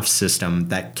good enough system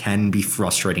that can be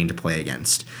frustrating to play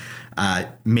against.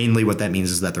 Mainly what that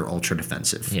means is that they're ultra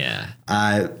defensive. Yeah.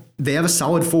 They have a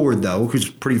solid forward, though, who's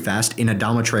pretty fast, in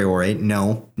Adama Traore.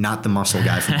 No, not the muscle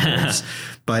guy from Wolves.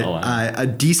 But a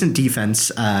decent defense.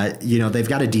 They've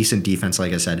got a decent defense,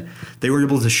 like I said. They were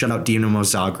able to shut out Dinamo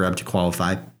Zagreb to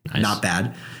qualify. Nice. Not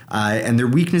bad. And their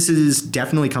weaknesses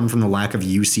definitely come from the lack of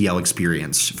UCL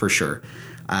experience, for sure.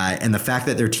 And the fact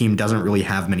that their team doesn't really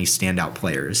have many standout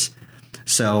players.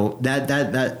 So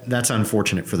that's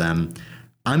unfortunate for them.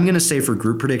 I'm going to say for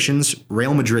group predictions,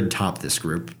 Real Madrid top this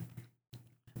group.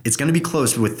 It's going to be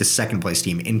close with the second place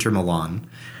team, Inter Milan.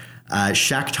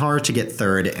 Shakhtar to get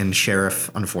third, and Sheriff,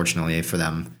 unfortunately for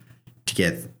them, to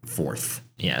get fourth.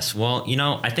 Yes. Well,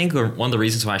 I think one of the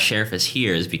reasons why Sheriff is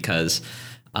here is because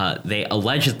they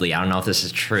allegedly, I don't know if this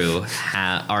is true,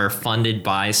 are funded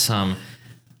by some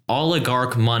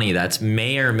oligarch money that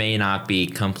may or may not be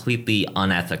completely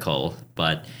unethical,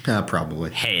 but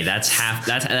probably. Hey, that's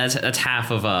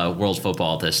half of world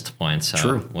football at this point. So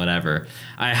true. Whatever.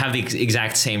 I have the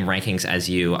exact same rankings as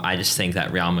you. I just think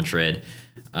that Real Madrid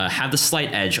have the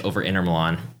slight edge over Inter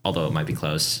Milan, although it might be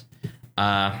close.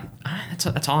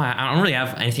 That's all. I don't really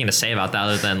have anything to say about that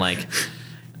other than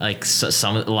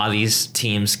a lot of these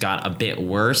teams got a bit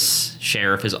worse.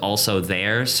 Sheriff is also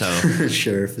there, so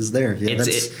Sheriff is there. Yeah,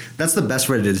 that's the best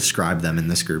way to describe them in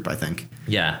this group, I think.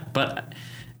 Yeah, but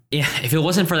if it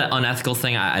wasn't for that unethical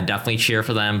thing, I'd definitely cheer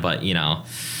for them. But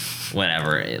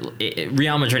whatever.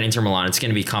 Real Madrid, Inter Milan, it's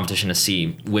going to be competition to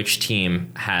see which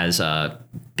team has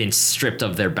been stripped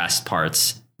of their best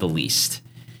parts the least.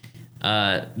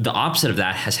 The opposite of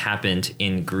that has happened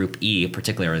in Group E,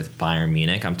 particularly with Bayern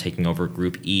Munich. I'm taking over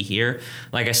Group E here.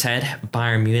 Like I said,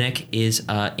 Bayern Munich is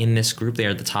in this group. They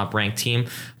are the top-ranked team,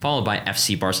 followed by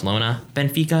FC Barcelona,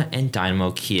 Benfica, and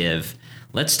Dynamo Kiev.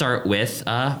 Let's start with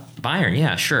Bayern.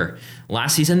 Yeah, sure.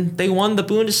 Last season, they won the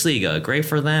Bundesliga. Great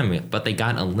for them. But they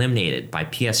got eliminated by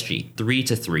PSG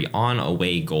 3-3 on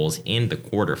away goals in the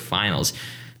quarterfinals.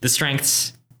 The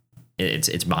strengths, it's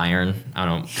Bayern. I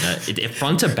don't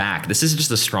front to back, this is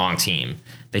just a strong team.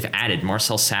 They've added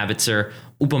Marcel Sabitzer,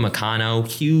 Upamecano,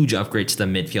 huge upgrade to the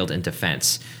midfield and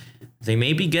defense. They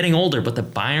may be getting older, but the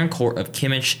Bayern core of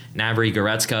Kimmich, Gnabry,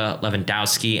 Goretzka,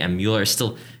 Lewandowski, and Müller is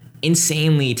still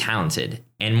insanely talented.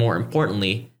 And more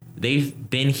importantly, they've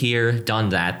been here, done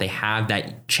that. They have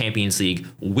that Champions League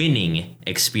winning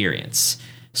experience.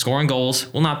 Scoring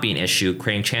goals will not be an issue.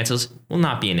 Creating chances will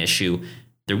not be an issue.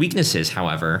 Their weaknesses,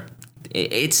 however,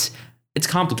 it's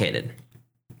complicated.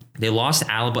 They lost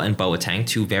Alaba and Boateng,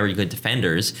 two very good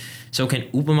defenders. So can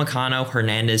Upamecano,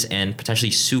 Hernandez, and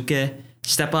potentially Suke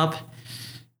step up?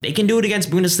 They can do it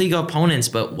against Bundesliga opponents,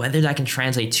 but whether that can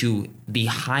translate to the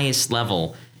highest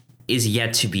level is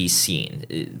yet to be seen.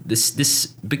 This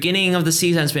beginning of the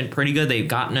season has been pretty good. They've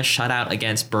gotten a shutout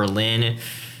against Berlin.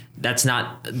 That's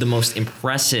not the most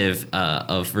impressive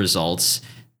of results.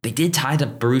 They did tie to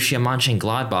Borussia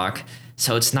Mönchengladbach,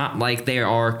 so it's not like they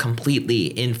are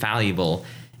completely infallible.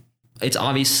 It's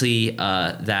obviously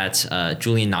that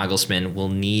Julian Nagelsmann will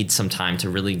need some time to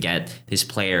really get his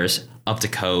players up to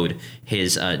code,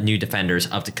 his new defenders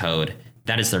up to code.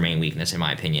 That is their main weakness, in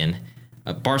my opinion.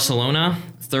 Barcelona,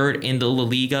 third in the La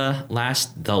Liga. What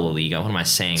am I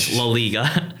saying? La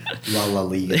Liga. La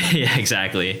Liga. Yeah,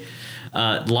 exactly.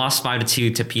 Lost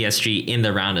 5-2 to PSG in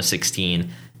the round of 16.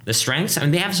 The strengths,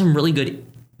 they have some really good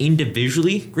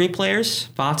individually great players.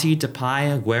 Fati,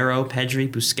 Depay, Aguero,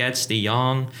 Pedri, Busquets, De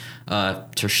Jong,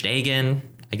 Ter Stegen,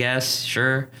 I guess,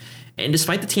 sure. And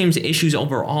despite the team's issues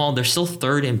overall, they're still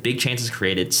third in big chances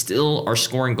created, still are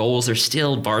scoring goals. They're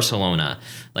still Barcelona.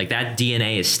 Like, that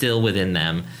DNA is still within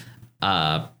them.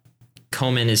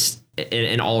 Koeman is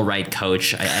an all right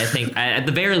coach. I think at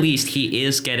the very least, he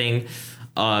is getting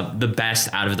the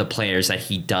best out of the players that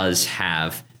he does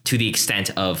have to the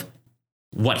extent of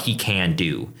what he can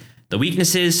do. The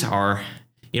weaknesses are,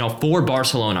 for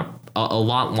Barcelona, a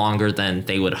lot longer than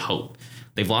they would hope.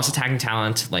 They've lost attacking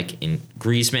talent like in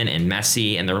Griezmann and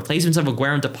Messi, and the replacements of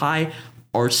Aguero and Depay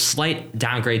are slight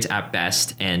downgrades at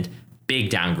best and big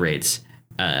downgrades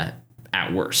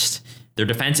at worst. Their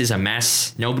defense is a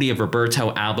mess. Nobody of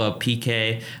Roberto, Alba,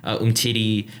 Piqué,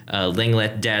 Umtiti,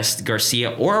 Lenglet, Dest,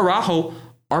 Garcia, or Araujo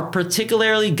are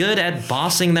particularly good at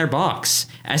bossing their box,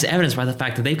 as evidenced by the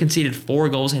fact that they've conceded 4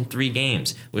 goals in 3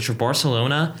 games, which for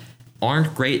Barcelona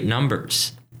aren't great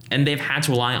numbers. And they've had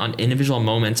to rely on individual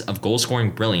moments of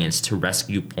goal-scoring brilliance to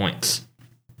rescue points.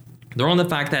 They're on the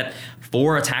fact that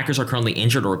 4 attackers are currently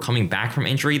injured or coming back from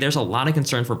injury. There's a lot of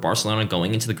concern for Barcelona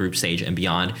going into the group stage and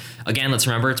beyond. Again, let's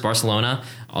remember, it's Barcelona.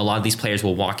 A lot of these players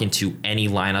will walk into any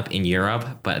lineup in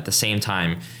Europe, but at the same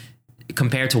time,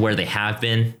 compared to where they have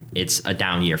been, it's a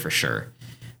down year for sure.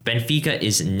 Benfica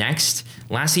is next.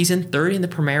 Last season, third in the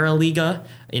Primeira Liga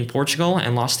in Portugal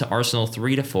and lost to Arsenal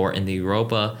 3-4 in the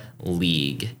Europa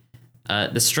League.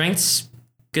 The strengths,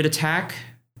 good attack,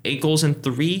 8 goals in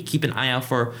 3. Keep an eye out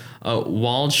for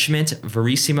Waldschmidt,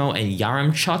 Verissimo, and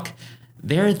Yaremchuk.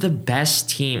 They're the best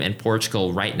team in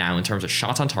Portugal right now in terms of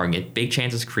shots on target, big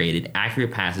chances created,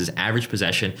 accurate passes, average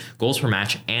possession, goals per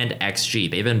match, and XG.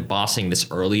 They've been bossing this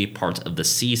early part of the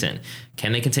season.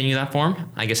 Can they continue that form?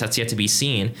 I guess that's yet to be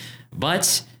seen.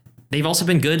 But they've also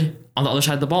been good on the other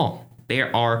side of the ball. They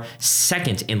are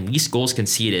second in least goals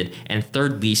conceded and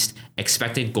third least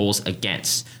expected goals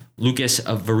against. Lucas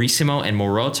Verissimo and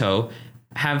Moroto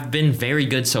have been very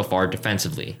good so far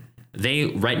defensively. They,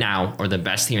 right now, are the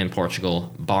best team in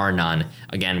Portugal, bar none.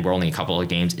 Again, we're only a couple of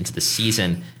games into the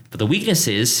season. But the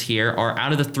weaknesses here are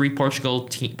out of the 3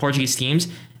 Portuguese teams,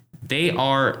 they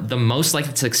are the most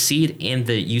likely to succeed in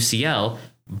the UCL.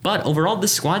 But overall,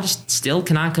 this squad just still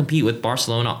cannot compete with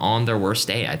Barcelona on their worst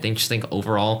day. I think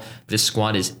overall, this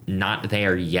squad is not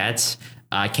there yet.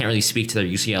 I can't really speak to their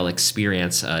UCL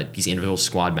experience, these individual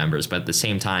squad members, but at the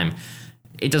same time,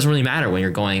 it doesn't really matter when you're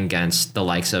going against the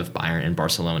likes of Bayern and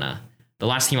Barcelona. The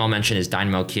last team I'll mention is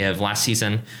Dynamo Kiev. Last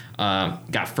season,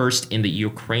 got first in the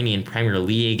Ukrainian Premier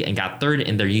League and got third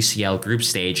in their UCL group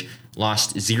stage,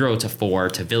 lost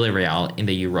 0-4 to Villarreal in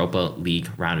the Europa League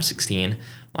round of 16.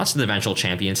 Lost to the eventual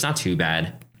champions, not too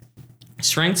bad.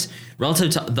 Strengths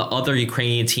relative to the other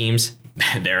Ukrainian teams,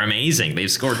 they're amazing.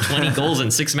 They've scored 20 goals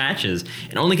in 6 matches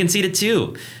and only conceded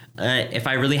 2. If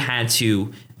I really had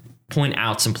to point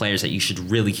out some players that you should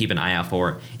really keep an eye out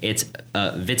for, it's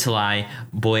Vitaly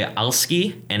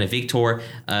Boyalski and Viktor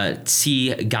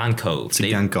Tsigankov.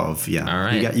 Tsigankov, yeah. All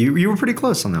right. You were pretty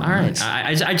close on that All one. right.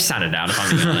 Nice. I just sounded out, if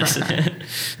I'm being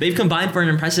honest. They've combined for an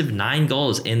impressive 9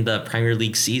 goals in the Premier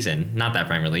League season. Not that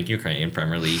Premier League, Ukrainian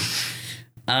Premier League.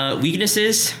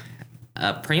 Weaknesses,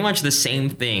 pretty much the same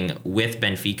thing with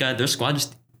Benfica. Their squad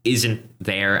just isn't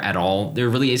there at all. There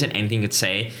really isn't anything you could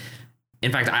say.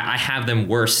 In fact, I have them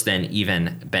worse than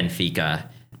even Benfica.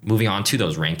 Moving on to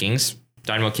those rankings,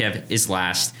 Dynamo Kiev is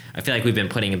last. I feel like we've been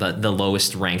putting the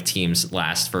lowest ranked teams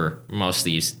last for most of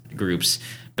these groups.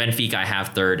 Benfica, I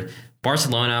have 3rd.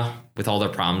 Barcelona, with all their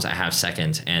problems, I have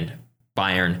 2nd. And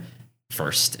Bayern,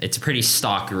 1st. It's a pretty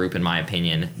stock group, in my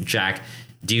opinion. Jack,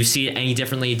 do you see it any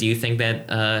differently? Do you think that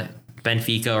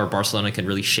Benfica or Barcelona could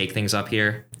really shake things up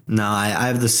here? No, I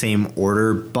have the same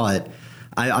order, but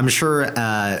I'm sure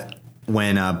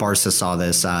when Barca saw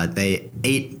this, they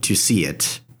ate to see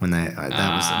it. When that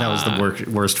was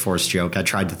the worst forced joke. I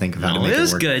tried to think of how to make it work. It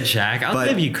was good, Jack. I'll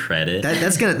give you credit.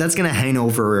 That's gonna hang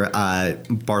over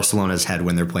Barcelona's head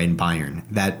when they're playing Bayern.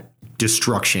 That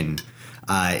destruction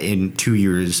in 2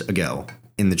 years ago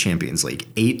in the Champions League,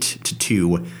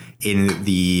 8-2 in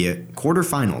the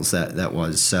quarterfinals. That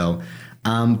was so.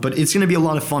 But it's going to be a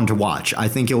lot of fun to watch. I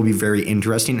think it will be very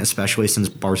interesting, especially since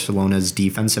Barcelona's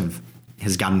defense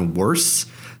has gotten worse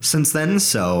since then.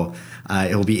 So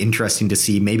it will be interesting to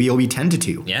see. Maybe it'll be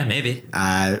 10-2. Yeah, maybe.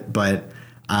 But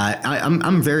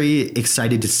I'm very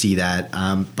excited to see that.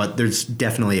 But there's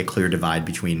definitely a clear divide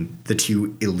between the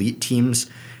 2 elite teams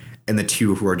and the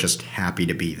 2 who are just happy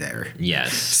to be there.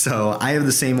 Yes. So I have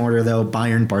the same order, though.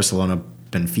 Bayern, Barcelona,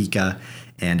 Benfica,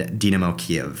 and Dynamo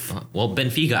Kiev. Well,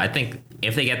 Benfica, I think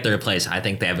if they get 3rd place, I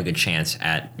think they have a good chance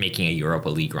at making a Europa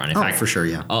League run. In fact, for sure,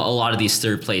 yeah. A lot of these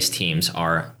 3rd place teams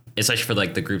are, especially for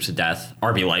like the groups of death,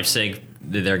 RB Leipzig,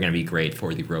 they're going to be great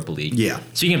for the Europa League. Yeah.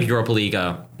 Speaking of Europa League,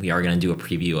 we are going to do a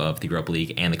preview of the Europa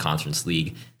League and the Conference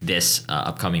League this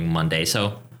upcoming Monday.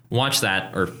 So watch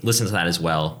that or listen to that as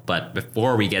well. But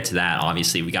before we get to that,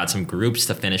 obviously, we got some groups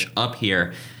to finish up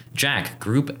here. Jack,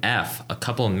 Group F, a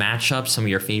couple of matchups, some of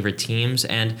your favorite teams,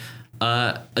 and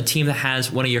a team that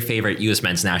has one of your favorite U.S.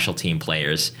 men's national team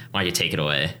players. Why don't you take it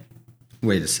away?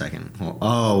 Wait a second.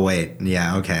 Oh, wait.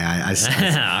 Yeah, okay. I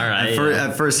All right.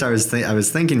 At first, I was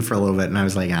thinking for a little bit, and I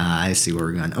was like, I see where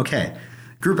we're going. Okay,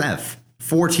 Group F.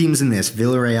 4 teams in this: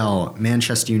 Villarreal,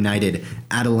 Manchester United,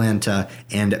 Atalanta,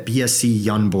 and BSC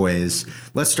Young Boys.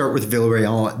 Let's start with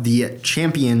Villarreal, the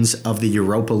champions of the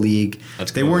Europa League.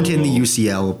 They weren't in the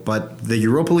UCL, but the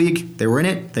Europa League, they were in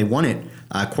it. They won it.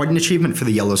 Quite an achievement for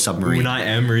the Yellow Submarine. Unai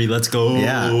Emery, let's go.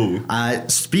 Yeah.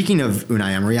 Speaking of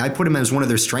Unai Emery, I put him as one of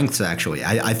their strengths, actually.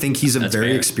 I think he's a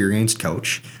very experienced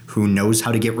coach who knows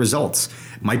how to get results.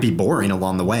 Might be boring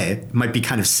along the way. Might be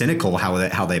kind of cynical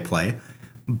how they play.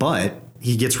 But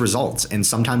he gets results, and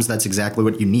sometimes that's exactly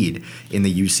what you need in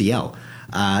the UCL.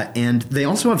 And they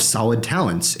also have solid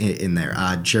talents in there.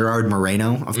 Gerard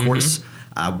Moreno, of course,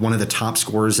 one of the top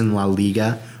scorers in La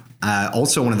Liga,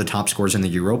 also one of the top scorers in the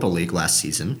Europa League last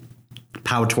season.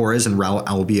 Pau Torres and Raul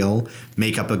Albiol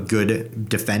make up a good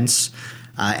defense.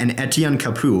 And Etienne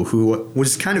Capoue, who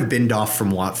was kind of binned off from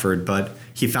Watford, but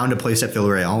he found a place at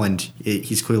Villarreal, and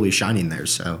he's clearly shining there.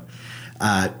 So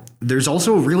there's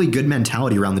also a really good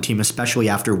mentality around the team, especially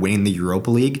after winning the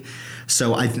Europa League.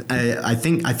 So I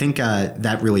think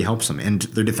that really helps them. And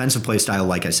their defensive play style,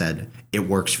 like I said, it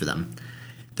works for them.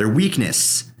 Their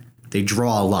weakness, they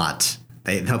draw a lot.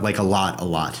 They like a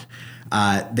lot.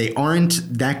 They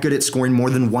aren't that good at scoring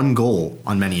more than 1 goal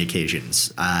on many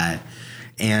occasions.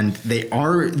 And they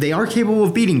are capable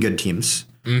of beating good teams,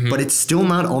 but it's still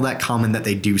not all that common that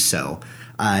they do so.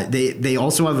 They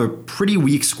also have a pretty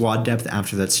weak squad depth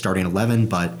after that starting 11,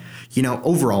 but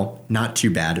overall not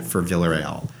too bad for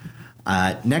Villarreal.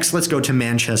 Next, let's go to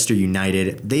Manchester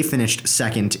United. They finished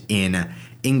 2nd in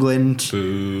England.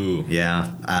 Boo.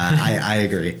 Yeah, I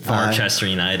agree. Manchester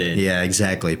United. Yeah,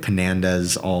 exactly.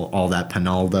 Penandas, all that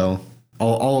Penaldo,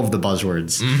 all of the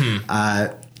buzzwords.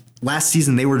 Last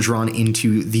season, they were drawn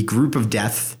into the group of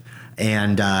death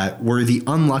and were the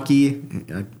unlucky,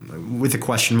 with a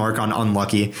question mark on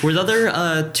unlucky. Were the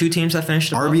other 2 teams that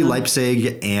finished above RB them?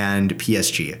 Leipzig and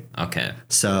PSG. Okay.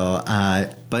 So,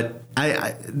 but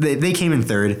they came in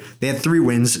 3rd. They had 3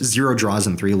 wins, 0 draws,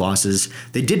 and 3 losses.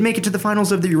 They did make it to the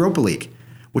finals of the Europa League,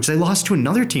 which they lost to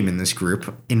another team in this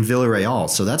group in Villarreal.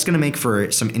 So that's going to make for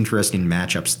some interesting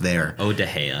matchups there. Oh, De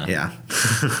Gea. Yeah.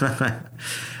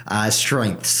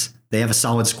 Strengths. They have a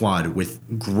solid squad with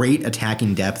great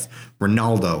attacking depth.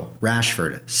 Ronaldo,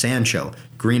 Rashford, Sancho,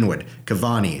 Greenwood,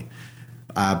 Cavani,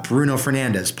 Bruno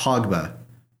Fernandes, Pogba,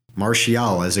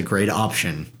 Martial is a great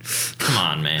option. Come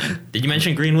on, man. Did you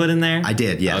mention Greenwood in there? I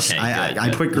did, yes. Okay, I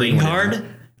put Greenwood Lingard?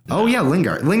 Oh yeah,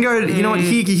 Lingard. Lingard, you know what?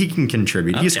 He can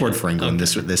contribute. He scored for England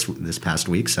this past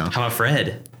week. So how about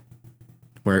Fred?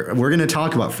 We're going to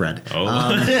talk about Fred.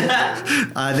 Oh.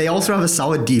 They also have a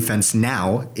solid defense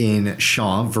now in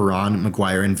Shaw, Varane,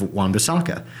 Maguire, and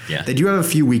Wan-Bissaka. Yeah. They do have a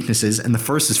few weaknesses, and the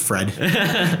first is Fred.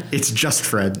 It's just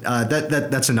Fred.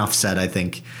 That's enough said, I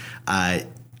think. I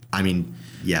mean,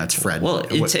 yeah, it's Fred. Well,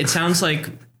 it sounds like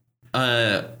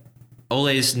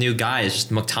Ole's new guy is just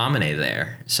McTominay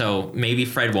there. So maybe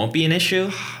Fred won't be an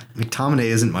issue. McTominay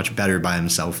isn't much better by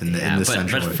himself in the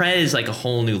central. But Fred is like a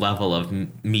whole new level of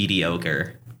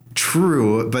mediocre.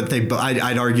 True, but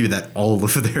I'd argue that all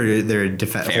of their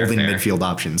holding midfield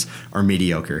options are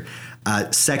mediocre.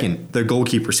 Second, their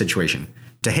goalkeeper situation.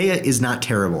 De Gea is not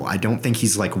terrible. I don't think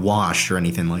he's like washed or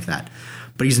anything like that,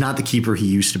 but he's not the keeper he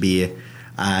used to be.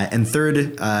 And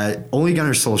third, Ole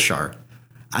Gunnar Solskjaer.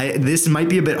 This might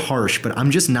be a bit harsh, but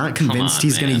I'm just not convinced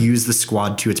he's going to use the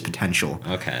squad to its potential.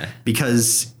 Okay.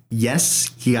 Because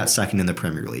yes, he got second in the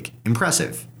Premier League.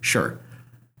 Impressive, sure.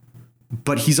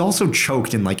 But he's also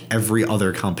choked in like every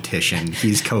other competition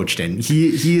he's coached in.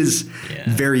 He is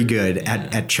very good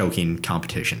at choking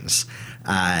competitions,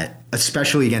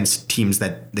 especially against teams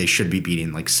that they should be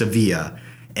beating, like Sevilla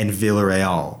and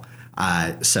Villarreal.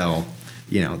 So,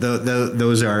 you know,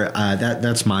 those are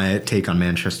that's my take on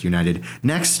Manchester United.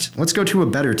 Next, let's go to a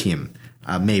better team,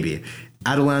 maybe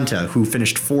Atalanta, who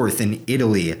finished fourth in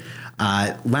Italy.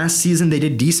 Last season, they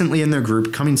did decently in their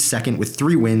group, coming second with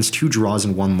 3 wins, 2 draws,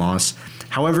 and 1 loss.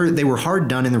 However, they were hard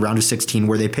done in the round of 16,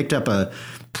 where they picked up a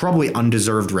probably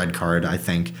undeserved red card, I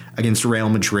think, against Real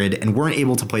Madrid and weren't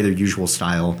able to play their usual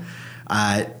style.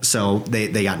 So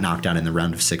they got knocked out in the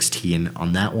round of 16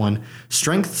 on that one.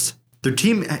 Strengths, their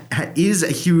team is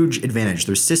a huge advantage.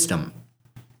 Their system.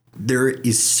 There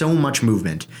is so much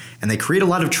movement, and they create a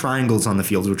lot of triangles on the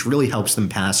field, which really helps them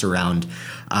pass around.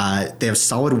 They have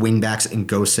solid wingbacks in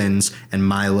Gosens and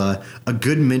Mila, a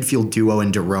good midfield duo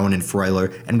in De Roon and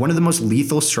Freuler, and one of the most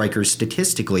lethal strikers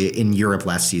statistically in Europe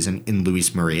last season in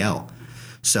Luis Muriel.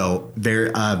 So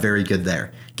very good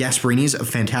there. Gasperini's a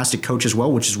fantastic coach as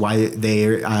well, which is why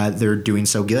they're doing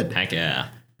so good. Heck yeah.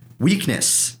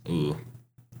 Weakness. Ooh.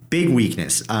 Big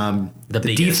weakness. The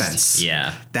defense.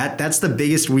 Yeah. That's the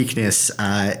biggest weakness.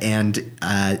 And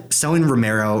selling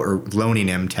Romero, or loaning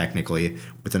him technically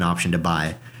with an option to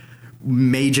buy,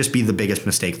 may just be the biggest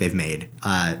mistake they've made.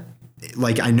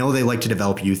 Like, I know they like to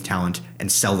develop youth talent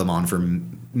and sell them on for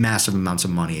massive amounts of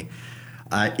money.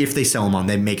 If they sell him on,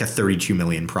 they make a 32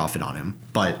 million profit on him.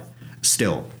 But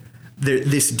still,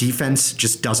 this defense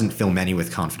just doesn't fill many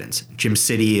with confidence. Jim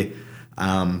City,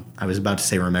 I was about to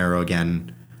say Romero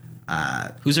again.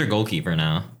 Who's their goalkeeper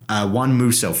now? Juan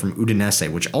Musso from Udinese,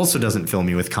 which also doesn't fill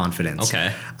me with confidence.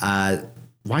 Okay.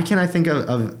 Why can't I think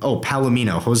of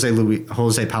Palomino,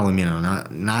 Jose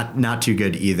Palomino, not too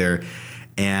good either,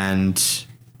 and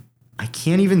I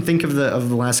can't even think of the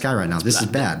last guy right now. This is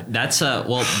bad. That's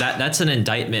an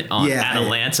indictment on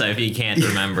Atalanta if you can't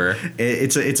remember.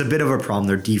 It's a bit of a problem.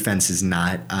 Their defense is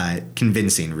not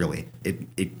convincing, really.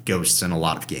 It ghosts in a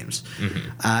lot of games.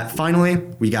 Mm-hmm. Finally,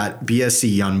 we got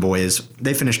BSC Young Boys.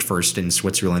 They finished first in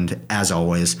Switzerland, as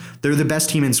always. They're the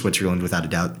best team in Switzerland, without a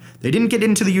doubt. They didn't get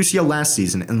into the UCL last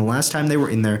season, and the last time they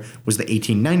were in there was the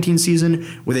 18-19 season,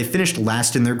 where they finished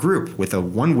last in their group with a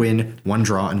 1 win, 1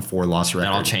 draw, and 4 loss record.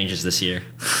 That all changes this year.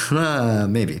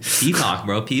 Maybe. PFOC,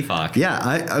 bro. PFOC. Yeah,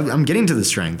 I'm getting to the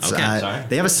strengths. Okay, sorry.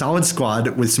 They have a solid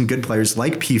squad with some good players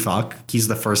like PFOC. He's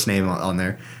the first name on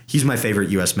there. He's my favorite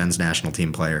U.S. men's national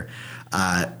team player.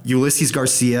 Ulysses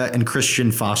Garcia and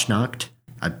Christian Fashnacht.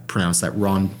 I pronounced that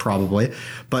wrong, probably.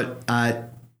 But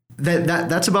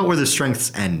that's about where the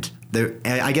strengths end.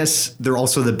 I guess they're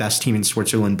also the best team in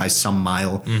Switzerland by some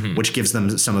mile, mm-hmm. which gives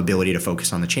them some ability to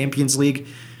focus on the Champions League.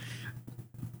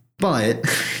 But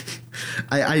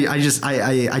I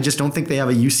just don't think they have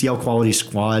a UCL quality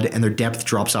squad, and their depth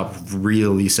drops off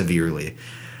really severely.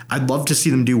 I'd love to see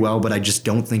them do well, but I just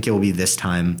don't think it will be this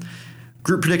time.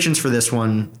 Group predictions for this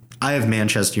one: I have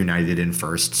Manchester United in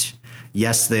first.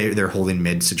 Yes, their holding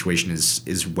mid situation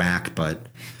is whack, but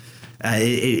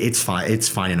it's fine. It's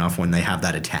fine enough when they have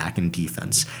that attack and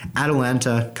defense.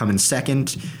 Atalanta come in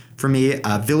second for me.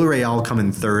 Villarreal come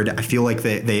in third. I feel like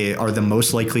they are the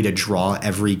most likely to draw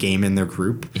every game in their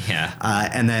group. Yeah.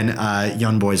 And then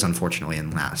Young Boys, unfortunately,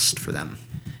 in last for them.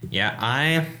 Yeah,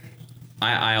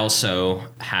 I also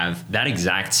have that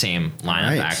exact same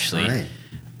lineup, actually.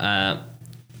 I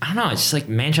don't know. It's just like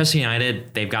Manchester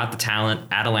United. They've got the talent.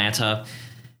 Atalanta.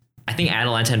 I think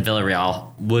Atalanta and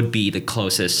Villarreal would be the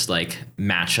closest like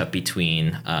matchup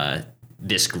between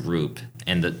this group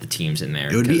and the teams in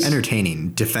there. It would be entertaining.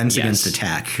 Defense against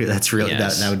attack. That's really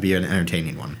that would be an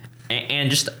entertaining one. And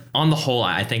just on the whole,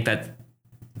 I think that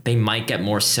they might get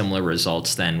more similar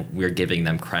results than we're giving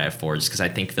them credit for, just because I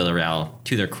think Villarreal,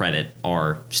 to their credit,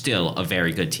 are still a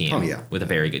very good team with a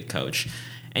very good coach.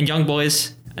 And Young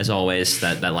Boys, as always,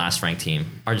 that last ranked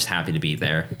team, are just happy to be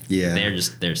there. Yeah. They're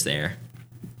just there.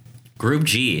 Group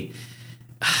G.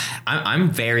 I'm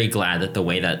very glad that the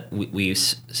way that we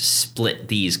split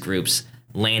these groups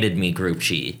landed me Group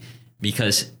G,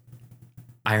 because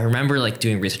I remember like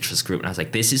doing research for this group and I was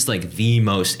like, this is like the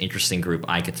most interesting group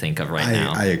I could think of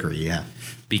now. I agree, yeah.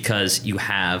 Because you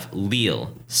have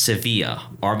Lille, Sevilla,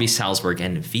 RB Salzburg,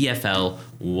 and VfL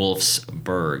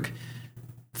Wolfsburg.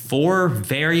 4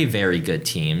 very, very good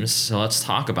teams. So let's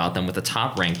talk about them with the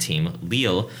top ranked team,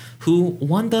 Lille, who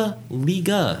won the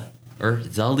Liga.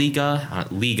 Let's go with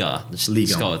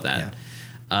that.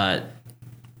 Yeah.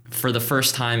 For the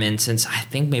first time since I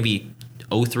think maybe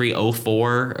 03,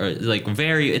 04, or like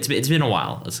it's been a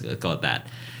while. Let's go with that.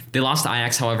 They lost to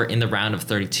Ajax, however, in the round of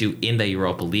 32 in the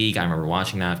Europa League. I remember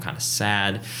watching that. I'm kind of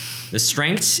sad. The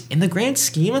strengths, in the grand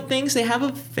scheme of things, they have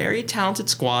a very talented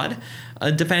squad.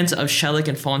 A defense of Shelik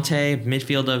and Fonte,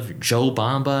 midfield of Joe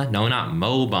Bamba. No, not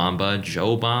Mo Bamba,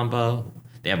 Joe Bamba.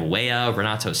 They have Weah,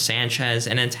 Renato Sanchez,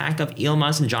 and an attack of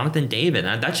Yilmaz and Jonathan David.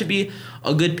 Now, that should be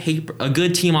a good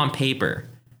team on paper.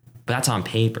 But that's on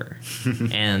paper.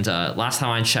 And last time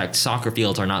I checked, soccer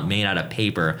fields are not made out of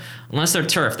paper. Unless they're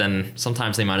turf, then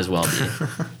sometimes they might as well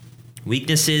be.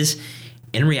 Weaknesses.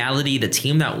 In reality, the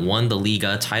team that won the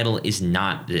Liga title is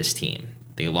not this team.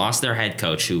 They lost their head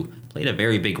coach, who played a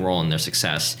very big role in their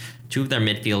success, 2 of their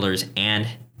midfielders, and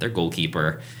their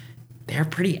goalkeeper. They're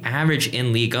pretty average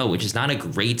in Liga, which is not a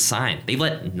great sign. They've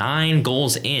let 9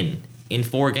 goals in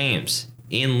 4 games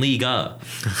in Liga,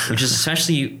 which is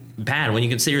especially bad when you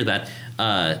consider that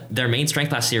their main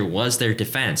strength last year was their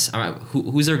defense.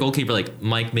 Who's their goalkeeper? Like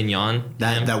Mike Mignon?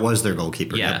 That was their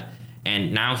goalkeeper. Yeah. Yep.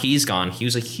 And now he's gone. He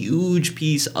was a huge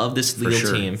piece of this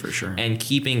Lille team. For sure. And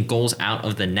keeping goals out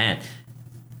of the net.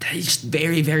 That is just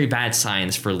very, very bad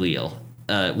signs for Lille.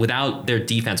 Without their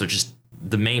defense, which is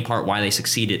the main part why they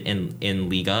succeeded in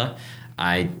Liga,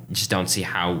 I just don't see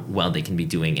how well they can be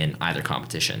doing in either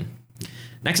competition.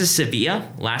 Next is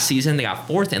Sevilla. Last season, they got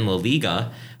 4th in La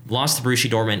Liga, lost to Borussia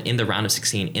Dortmund in the round of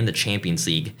 16 in the Champions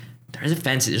League. Their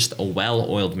defense is just a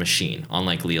well-oiled machine,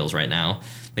 unlike Lille's right now.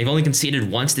 They've only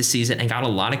conceded once this season and got a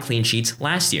lot of clean sheets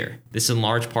last year. This is in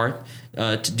large part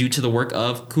due to the work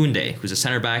of Koundé, who's a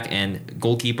center back, and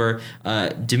goalkeeper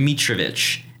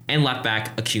Dimitrovic, and left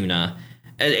back Acuna.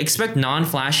 Expect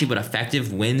non-flashy but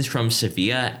effective wins from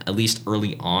Sevilla, at least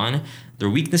early on. Their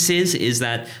weaknesses is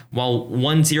that while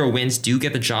 1-0 wins do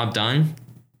get the job done,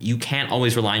 you can't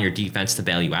always rely on your defense to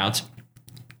bail you out.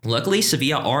 Luckily,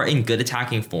 Sevilla are in good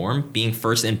attacking form, being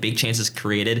first in big chances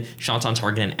created, shots on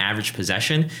target, and average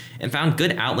possession, and found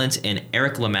good outlets in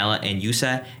Eric Lamela and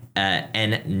Youssa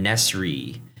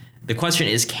En-Nesyri. The question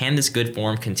is, can this good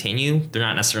form continue? They're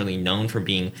not necessarily known for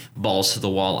being balls to the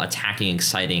wall, attacking,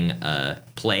 exciting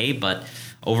play, but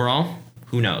overall,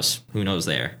 who knows? Who knows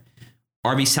there?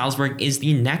 RB Salzburg is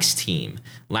the next team.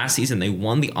 Last season, they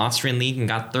won the Austrian League and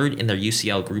got 3rd in their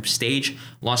UCL group stage,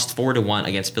 lost 4-1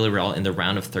 against Villarreal in the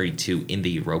round of 32 in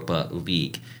the Europa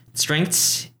League.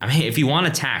 Strengths, if you want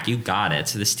attack, you got it.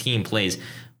 So this team plays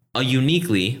a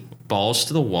uniquely balls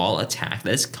to the wall attack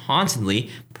that is constantly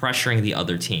pressuring the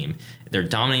other team. They're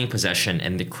dominating possession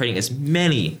and they're creating as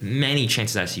many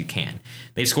chances as you can.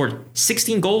 They've scored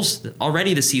 16 goals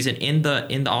already this season in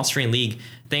the Austrian League,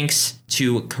 thanks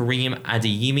to Karim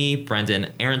Adeyemi,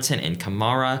 Brendan Aronson, and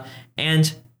Kamara,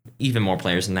 and even more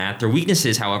players than that. Their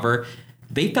weaknesses, however,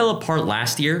 they fell apart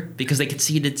last year because they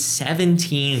conceded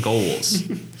 17 goals.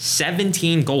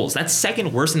 17 goals. That's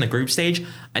second worst in the group stage.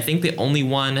 I think the only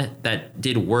one that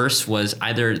did worse was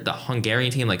either the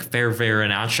Hungarian team, like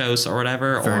Ferencváros or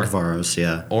whatever. Ferencváros,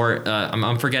 yeah. Or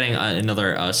I'm forgetting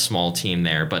another small team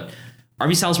there. But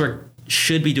RB Salzburg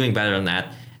should be doing better than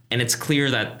that. And it's clear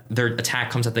that their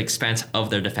attack comes at the expense of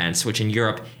their defense, which in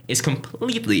Europe is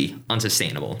completely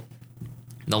unsustainable.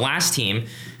 The last team,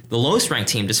 the lowest ranked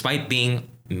team, despite being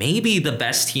maybe the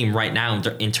best team right now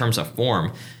in terms of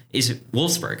form, is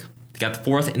Wolfsburg. They got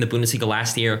 4th in the Bundesliga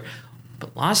last year,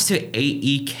 but lost to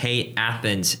AEK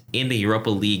Athens in the Europa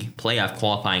League playoff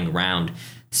qualifying round.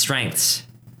 Strengths,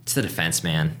 it's the defense,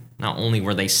 man. Not only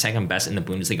were they second best in the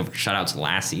Bundesliga for shutouts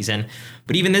last season,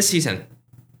 but even this season,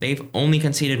 they've only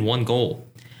conceded 1 goal.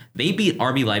 They beat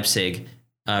RB Leipzig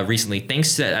recently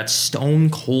thanks to that stone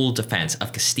cold defense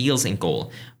of Castiles in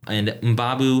goal and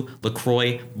Mbabu,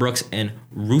 Lacroix, Brooks, and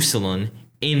Roussillon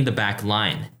in the back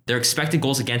line. Their expected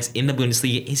goals against in the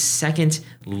Bundesliga is second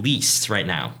least right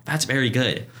now. That's very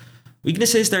good.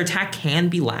 Weaknesses, their attack can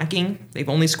be lacking. They've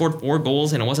only scored 4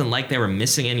 goals, and it wasn't like they were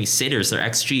missing any sitters. Their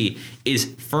XG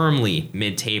is firmly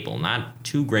mid-table, not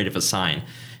too great of a sign,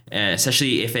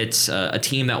 especially if it's a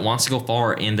team that wants to go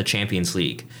far in the Champions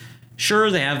League.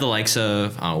 Sure, they have the likes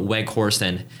of Weghorst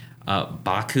and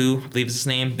Baku, I believe is his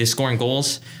name. They're scoring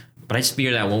goals, but I just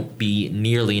fear that won't be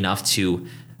nearly enough to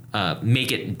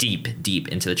make it deep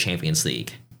into the Champions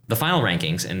League. The final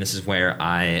rankings, and this is where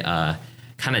I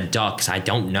kind of duck because I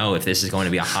don't know if this is going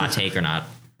to be a hot take or not.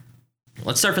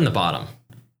 Let's start from the bottom.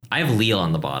 I have Lille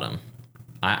on the bottom.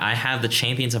 I have the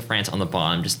champions of France on the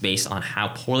bottom just based on how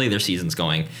poorly their season's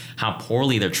going, how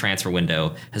poorly their transfer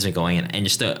window has been going, and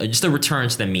just a return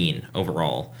to the mean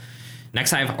overall.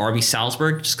 Next, I have RB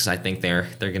Salzburg, just because I think they're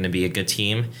going to be a good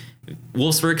team.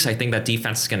 Wolfsburg, because I think that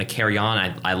defense is going to carry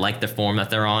on. I like the form that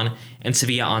they're on. And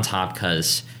Sevilla on top,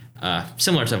 because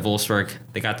similar to Wolfsburg,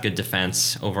 they got good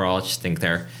defense overall. I just think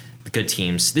they're good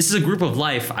teams. This is a group of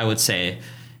life, I would say.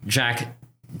 Jack,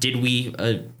 did we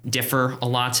differ a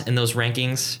lot in those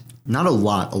rankings? Not a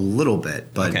lot, a little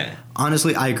bit, but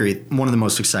honestly, I agree. One of the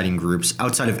most exciting groups,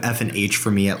 outside of F and H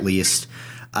for me at least.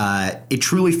 It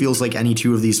truly feels like any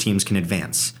two of these teams can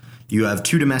advance. You have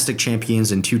 2 domestic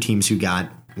champions and 2 teams who got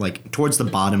like towards the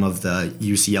bottom of the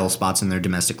UCL spots in their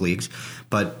domestic leagues,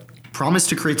 but promise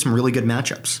to create some really good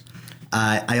matchups.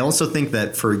 I also think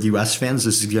that for US fans,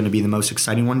 this is going to be the most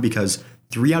exciting one because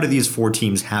 3 out of these 4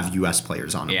 teams have US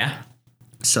players on them. Yeah.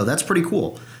 So that's pretty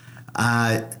cool.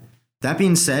 That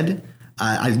being said,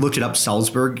 I looked it up.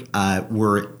 Salzburg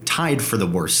were tied for the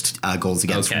worst goals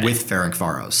against with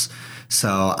Ferencváros.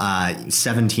 So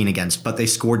 17 against, but they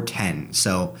scored 10.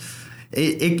 So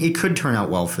it could turn out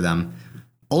well for them.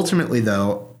 Ultimately,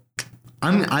 though,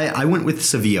 I went with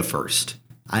Sevilla first.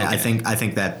 I think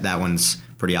that one's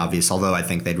pretty obvious, although I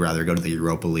think they'd rather go to the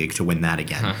Europa League to win that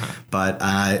again. But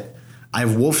I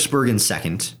have Wolfsburg in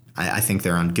second. I think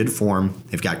they're on good form.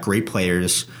 They've got great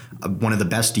players, one of the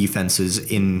best defenses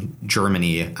in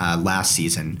Germany last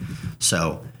season.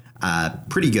 So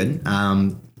pretty good.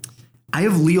 I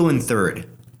have Lille in third.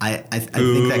 I think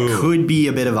that could be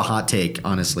a bit of a hot take,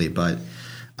 honestly, but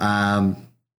I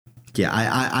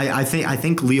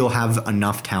think Lille have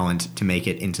enough talent to make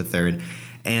it into third,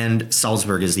 and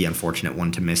Salzburg is the unfortunate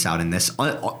one to miss out in this.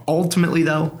 Ultimately,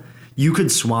 though, you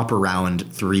could swap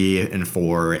around 3 and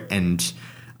 4, and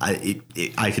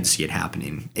I could see it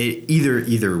happening.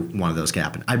 Either one of those can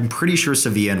happen. I'm pretty sure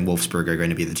Sevilla and Wolfsburg are going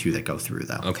to be the 2 that go through,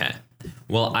 though. Okay.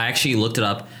 Well, I actually looked it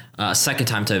up a second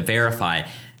time to verify.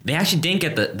 They actually didn't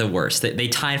get the worst. They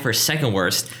tied for second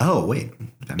worst. Oh, wait.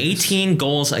 18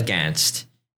 goals against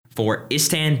for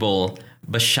Istanbul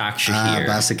Başakşehir.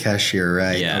 Başakşehir,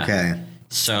 right. Yeah. Okay.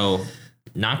 So,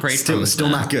 not great. Still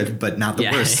not good, but not the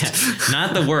worst. Yeah.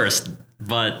 Not the worst,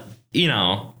 but,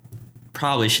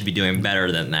 probably should be doing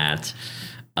better than that.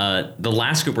 The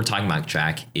last group we're talking about,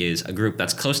 Jack, is a group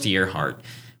that's close to your heart.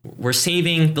 We're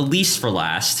saving the least for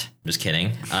last. Just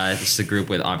kidding. This is a group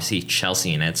with obviously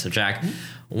Chelsea in it. So, Jack,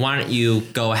 why don't you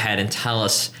go ahead and tell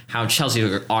us how Chelsea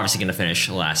are obviously going to finish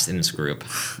last in this group?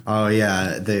 Oh,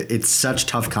 yeah. It's such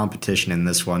tough competition in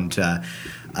this one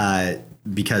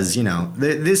because,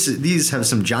 these have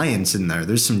some giants in there.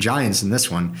 There's some giants in this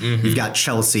one. Mm-hmm. You've got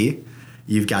Chelsea.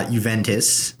 You've got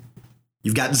Juventus.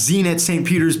 You've got Zenit St.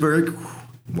 Petersburg.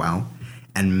 Wow.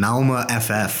 And Malmö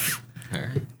FF.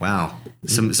 Wow.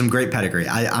 Some great pedigree.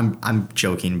 I'm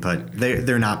joking, but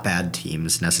they're not bad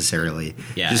teams necessarily.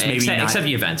 Yeah, just maybe except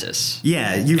Juventus.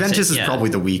 Yeah, Juventus is probably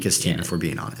the weakest team, if we're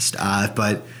being honest.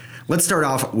 But let's start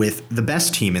off with the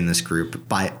best team in this group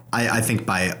I think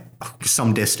by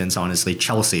some distance, honestly,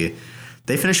 Chelsea.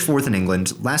 They finished 4th in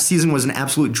England. Last season was an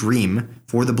absolute dream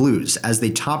for the Blues as they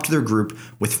topped their group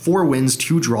with 4 wins,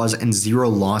 2 draws, and 0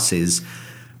 losses.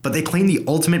 But they claimed the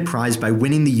ultimate prize by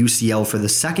winning the UCL for the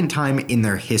second time in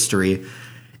their history.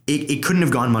 It couldn't have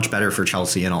gone much better for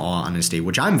Chelsea, in all honesty,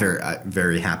 which I'm very,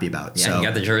 very happy about. Yeah, so you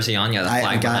got the jersey on, you got the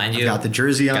flag behind you. I got the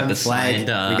jersey on, the flag. We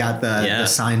got the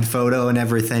signed photo and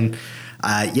everything.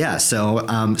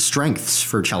 So strengths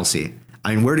for Chelsea.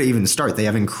 I mean, where to even start? They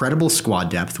have incredible squad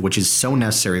depth, which is so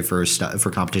necessary for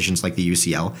competitions like the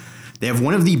UCL. They have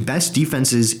one of the best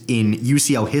defenses in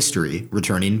UCL history,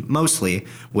 returning mostly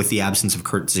with the absence of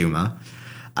Kurt Zouma.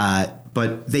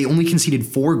 But they only conceded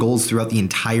 4 goals throughout the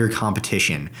entire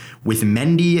competition, with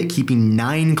Mendy keeping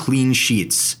 9 clean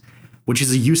sheets. which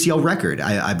is a UCL record,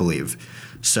 I believe.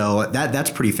 So that's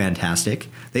pretty fantastic.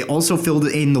 They also filled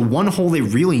in the one hole they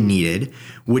really needed,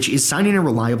 which is signing a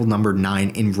reliable number 9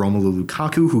 in Romelu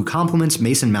Lukaku, who complements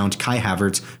Mason Mount, Kai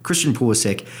Havertz, Christian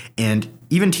Pulisic, and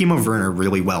even Timo Werner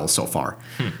really well so far.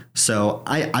 So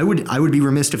I would be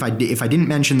remiss if I didn't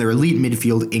mention their elite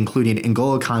midfield, including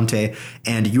N'Golo Kante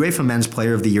and UEFA Men's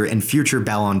Player of the Year and future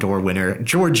Ballon d'Or winner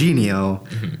Jorginho.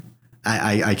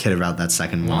 I kid about that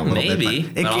second one a little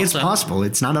bit. But it's possible.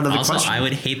 It's not out of the question. I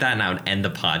would hate that and I would end the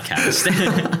podcast.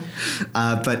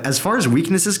 But as far as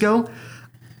weaknesses go,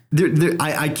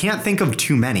 I can't think of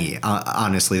too many,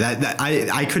 honestly. That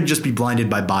I could just be blinded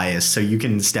by bias, so you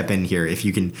can step in here if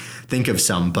you can think of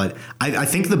some. But I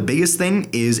think the biggest thing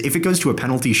is if it goes to a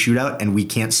penalty shootout and we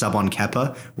can't sub on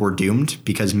Kepa, we're doomed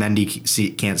because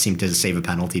Mendy can't seem to save a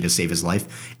penalty to save his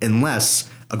life unless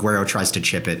Aguero tries to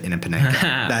chip it in a Panenka.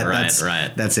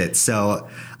 Right. That's it. So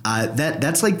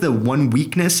that's like the one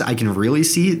weakness I can really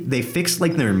see. They fixed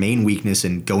like their main weakness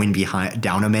in going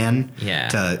down a man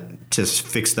to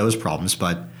fix those problems.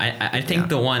 But I think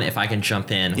the one, if I can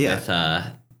jump in with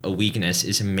a weakness,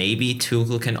 is maybe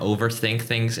Tuchel can overthink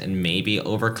things and maybe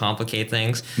overcomplicate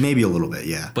things. Maybe a little bit,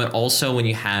 yeah. But also when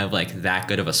you have like that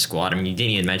good of a squad, I mean, you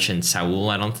didn't even mention Saul,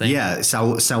 I don't think. Yeah,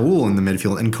 Saul in the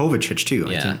midfield and Kovacic too.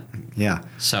 Yeah. Yeah.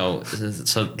 So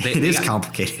it is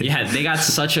complicated. Yeah, they got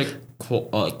such a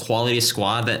quality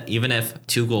squad that even if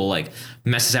Tuchel like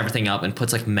messes everything up and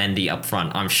puts like Mendy up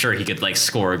front, I'm sure he could like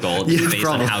score a goal based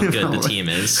on how good the team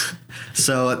is.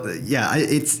 So yeah,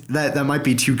 it's that might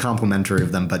be too complimentary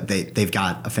of them, but they've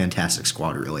got a fantastic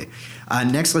squad really.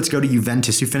 Next, let's go to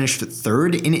Juventus, who finished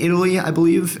third in Italy, I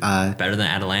believe. Better than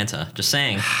Atalanta. Just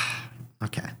saying.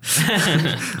 Okay.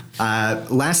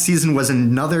 Last season was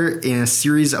another in a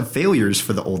series of failures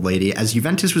for the old lady, as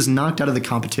Juventus was knocked out of the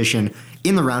competition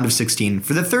in the round of 16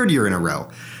 for the third year in a row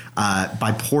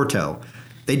by Porto.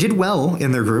 They did well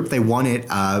in their group. They won it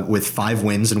with 5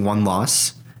 wins and 1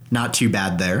 loss. Not too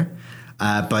bad there,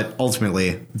 but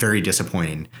ultimately very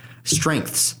disappointing.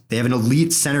 Strengths. They have an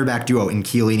elite center back duo in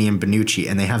Chiellini and Bonucci,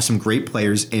 and they have some great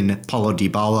players in Paulo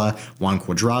Dybala, Juan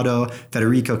Cuadrado,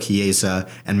 Federico Chiesa,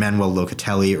 and Manuel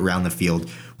Locatelli around the field.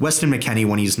 Weston McKennie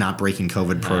when he's not breaking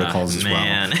COVID protocols as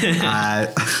well.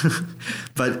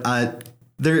 But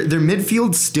their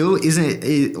midfield still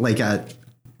isn't like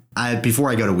before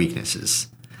I go to weaknesses.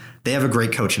 They have a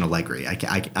great coach in Allegri. I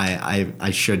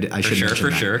should mention that.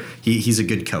 For sure. He's a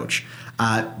good coach.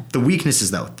 The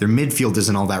weaknesses, though, their midfield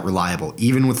isn't all that reliable.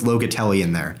 Even with Locatelli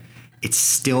in there, it's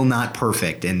still not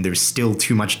perfect, and there's still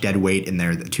too much dead weight in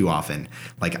there too often,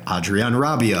 like Adrian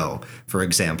Rabiot, for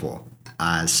example.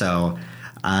 So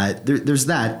there's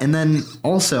that. And then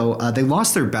also, they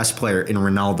lost their best player in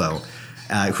Ronaldo,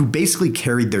 who basically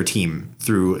carried their team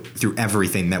through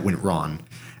everything that went wrong.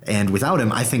 And without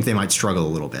him, I think they might struggle a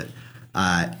little bit.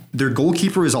 Their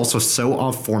goalkeeper is also so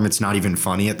off form, it's not even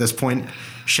funny at this point.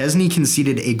 Szczesny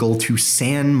conceded a goal to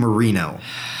San Marino.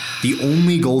 The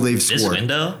only goal they've scored. This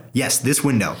window? Yes, this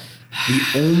window. The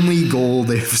only goal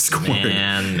they've scored.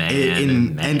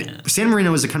 And San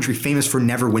Marino is a country famous for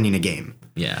never winning a game.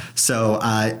 Yeah. So,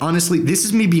 honestly, this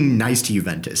is me being nice to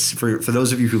Juventus. For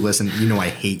those of you who listen, you know I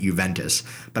hate Juventus.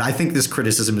 But I think this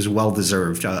criticism is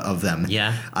well-deserved of them.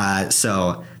 Yeah.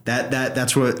 So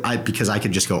that's what because I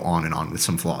could just go on and on with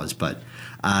some flaws. But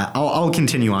I'll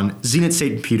continue on. Zenit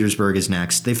St. Petersburg is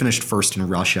next. They finished first in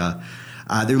Russia.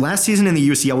 Their last season in the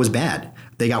UCL was bad.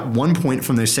 They got 1 point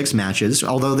from their 6 matches,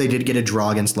 although they did get a draw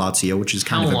against Lazio, which is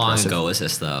kind of impressive. How long ago was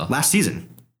this, though? Last season.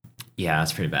 Yeah,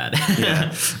 that's pretty bad.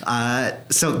 Yeah.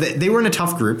 So they were in a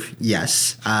tough group,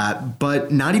 yes.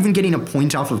 But not even getting a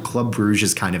point off of Club Brugge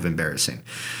is kind of embarrassing.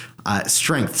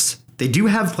 Strengths. They do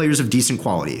have players of decent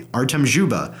quality. Artem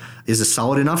Zhuba is a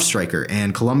solid enough striker,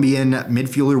 and Colombian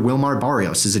midfielder Wilmar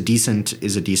Barrios is a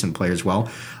decent player as well.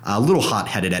 A little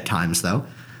hot-headed at times, though.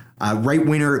 Right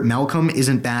winger Malcolm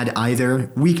isn't bad either.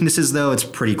 Weaknesses, though, it's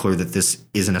pretty clear that this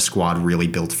isn't a squad really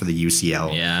built for the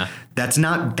UCL. Yeah. That's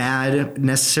not bad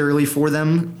necessarily for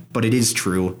them, but it is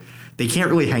true. They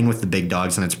can't really hang with the big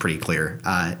dogs, and it's pretty clear.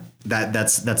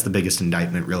 That's the biggest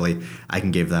indictment, really, I can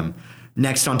give them.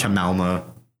 Next on to Malmö.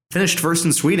 Finished first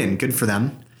in Sweden. Good for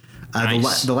them.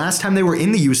 Nice. The last time they were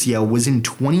in the UCL was in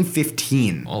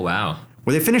 2015. Oh, wow.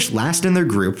 Where they finished last in their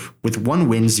group with 1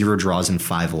 win, 0 draws, and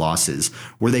 5 losses,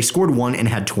 where they scored 1 and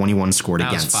had 21 scored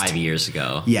against. That was 5 years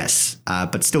ago. Yes,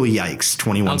 but still yikes,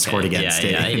 21 scored against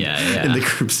in the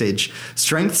group stage.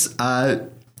 Strengths,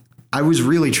 I was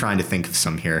really trying to think of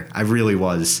some here. I really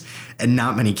was, and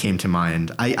not many came to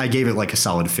mind. I gave it like a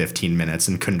solid 15 minutes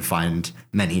and couldn't find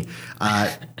many.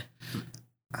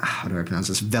 How do I pronounce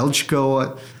this?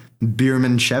 Veljko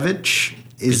Birmancevic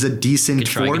is a decent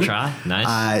forward. Good try.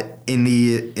 Nice. In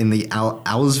the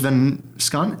Allsvenskan,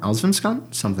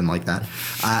 something like that.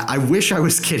 I wish I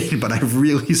was kidding, but I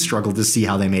really struggled to see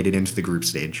how they made it into the group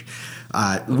stage.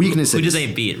 Weaknesses. Who did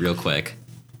they beat, real quick?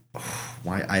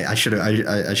 Why I should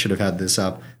have had this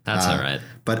up. That's all right.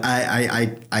 But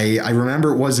I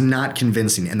remember it was not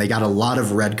convincing, and they got a lot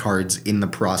of red cards in the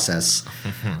process.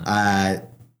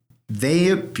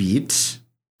 They beat.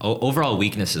 Overall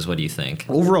weaknesses, what do you think?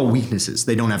 Overall weaknesses,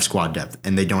 they don't have squad depth,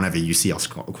 and they don't have a UCL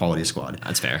quality squad.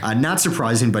 That's fair. Not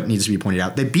surprising, but needs to be pointed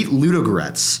out. They beat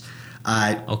Ludogorets.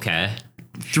 Okay.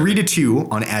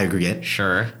 3-2 on aggregate.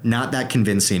 Sure. Not that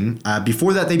convincing.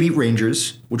 Before that, they beat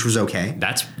Rangers, which was okay.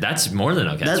 That's more than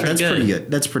okay. That's pretty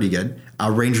good. That's pretty good.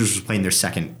 Rangers was playing their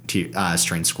second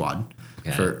strength squad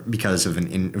because of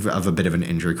a bit of an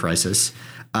injury crisis.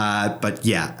 But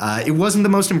yeah, it wasn't the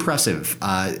most impressive.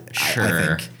 Sure.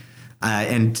 I think.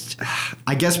 And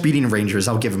I guess beating Rangers,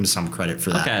 I'll give them some credit for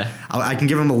that. Okay. I can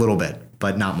give them a little bit,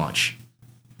 but not much.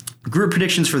 Group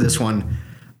predictions for this one.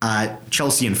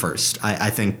 Chelsea in first.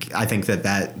 I think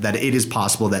that it is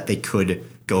possible that they could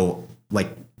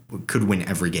win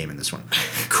every game in this one.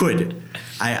 Could.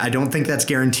 I don't think that's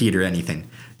guaranteed or anything.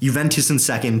 Juventus in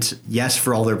second. Yes,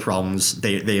 for all their problems,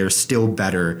 they are still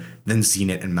better than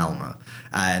Zenit and Malmö.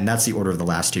 And that's the order of the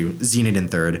last two. Zenit in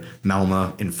third,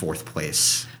 Malmö in fourth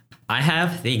place. I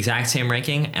have the exact same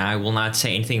ranking, and I will not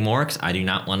say anything more because I do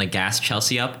not want to gas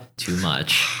Chelsea up too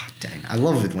much. Dang, I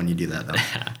love it when you do that, though.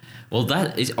 Well,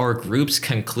 that is our groups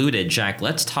concluded. Jack,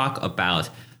 let's talk about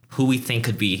who we think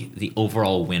could be the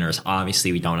overall winners.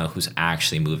 Obviously, we don't know who's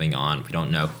actually moving on. We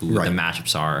don't know who the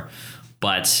matchups are.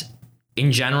 But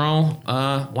in general,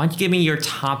 why don't you give me your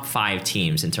top 5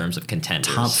 teams in terms of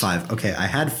contenders? Top 5. Okay, I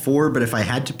had 4, but if I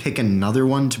had to pick another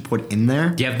one to put in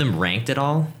there... Do you have them ranked at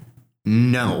all?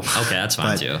 No. Okay, that's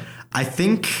fine too. I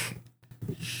think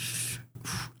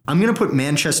I'm going to put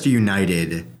Manchester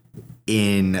United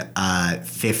in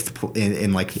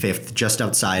fifth, just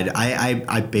outside.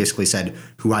 I basically said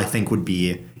who I think would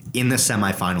be in the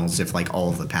semifinals if all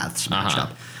of the paths matched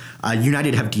up.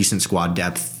 United have decent squad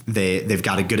depth. They've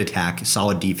got a good attack,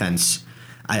 solid defense.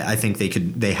 I think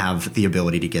they have the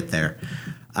ability to get there.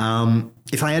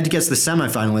 If I had to guess the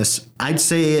semifinalists, I'd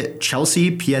say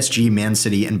Chelsea, PSG, Man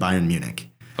City, and Bayern Munich.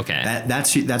 Okay,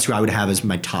 that's who I would have as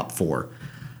my top 4.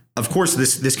 Of course,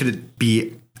 this could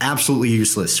be absolutely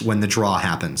useless when the draw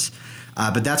happens,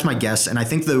 but that's my guess, and I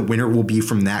think the winner will be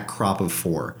from that crop of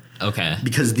 4. Okay,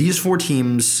 because these 4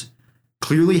 teams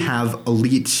clearly have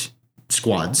elite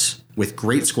squads with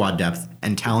great squad depth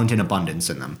and talent in abundance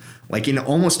in them. In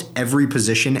almost every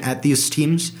position at these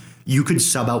teams, you could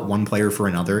sub out one player for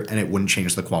another and it wouldn't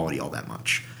change the quality all that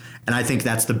much. And I think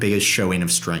that's the biggest showing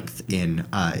of strength in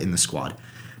the squad.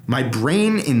 My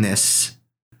brain in this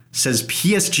says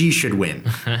PSG should win.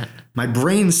 My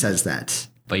brain says that.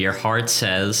 But your heart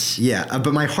says... Yeah,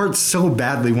 but my heart so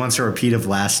badly wants a repeat of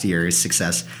last year's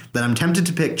success that I'm tempted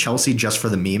to pick Chelsea just for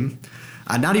the meme.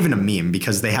 Not even a meme,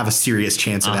 because they have a serious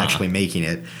chance of actually making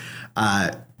it.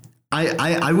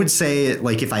 I would say,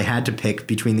 if I had to pick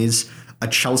between these, a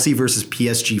Chelsea versus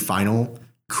PSG final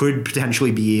could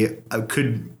potentially be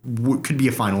could be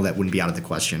a final that wouldn't be out of the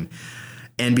question.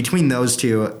 And between those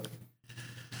two,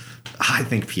 I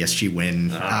think PSG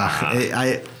win.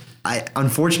 I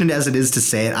unfortunate as it is to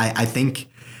say it, I think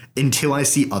until I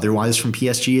see otherwise from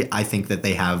PSG, I think that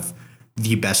they have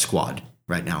the best squad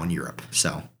right now in Europe.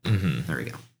 So there we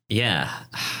go. Yeah,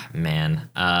 man.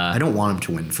 I don't want them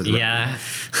to win for the record.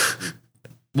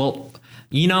 Well,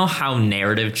 you know how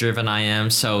narrative driven I am.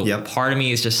 So part of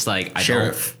me is just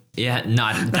Sheriff.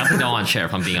 Definitely don't want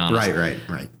Sheriff. I'm being honest.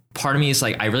 Right. Part of me is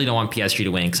I really don't want PSG to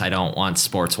win because I don't want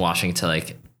sports washing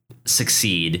to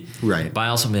succeed. Right. But I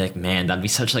also be man, that'd be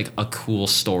such a cool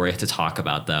story to talk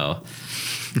about though.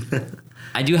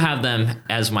 I do have them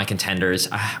as my contenders.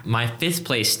 My 5th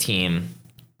place team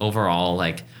overall,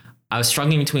 I was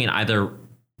struggling between either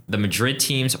the Madrid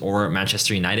teams or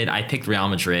Manchester United. I picked Real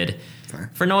Madrid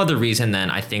for no other reason than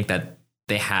I think that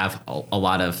they have a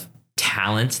lot of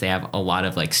talent. They have a lot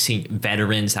of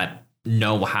veterans that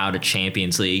know how to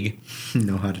Champions League.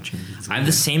 I have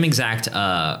the same exact 4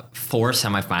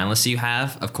 semifinalists you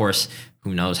have. Of course,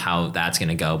 who knows how that's going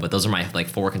to go, but those are my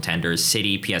 4 contenders: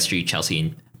 City, PSG, Chelsea,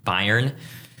 and Bayern.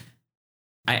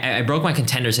 I broke my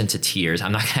contenders into tiers.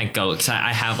 I'm not going to go because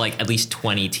I have at least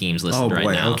 20 teams listed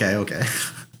right now. Okay.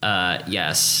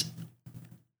 Yes.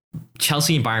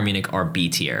 Chelsea and Bayern Munich are B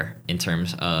tier in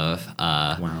terms of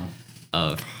I'm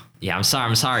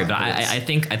sorry, but I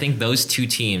think those 2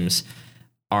 teams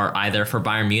are either for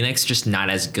Bayern Munich, just not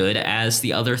as good as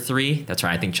the other three. That's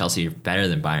right. I think Chelsea are better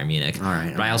than Bayern Munich. All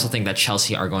right. But I also think that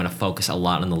Chelsea are going to focus a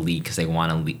lot on the league because they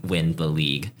want to win the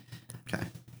league. Okay.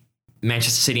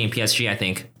 Manchester City and PSG, I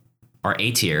think, are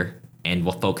A tier and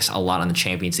will focus a lot on the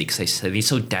Champions League because they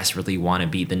so desperately want to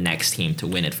be the next team to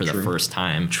win it for the first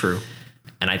time. True.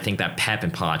 And I think that Pep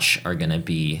and Poch are going to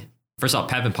be... First off,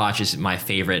 Pep and Poch is my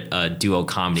favorite duo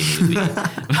comedy movie.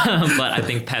 But I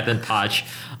think Pep and Poch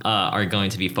are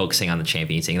going to be focusing on the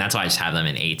Champions League. And that's why I just have them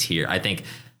in A tier. I think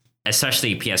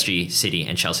especially PSG, City,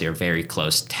 and Chelsea are very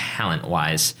close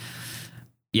talent-wise.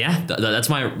 Yeah, those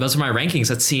are my rankings.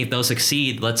 Let's see if those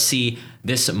succeed. Let's see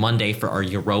this Monday for our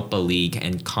Europa League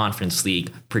and Conference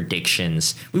League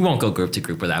predictions. We won't go group to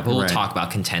group with that, but we'll talk about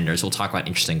contenders. We'll talk about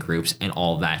interesting groups and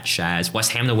all that jazz.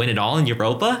 West Ham to win it all in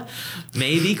Europa?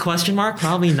 Maybe? Question mark?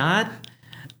 Probably not.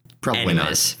 Probably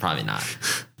not.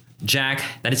 Jack,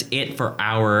 that is it for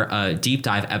our deep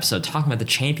dive episode talking about the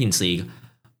Champions League.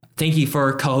 Thank you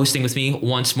for co-hosting with me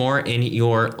once more in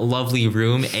your lovely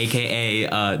room,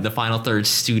 aka the Final Third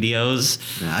Studios.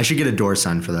 Yeah, I should get a door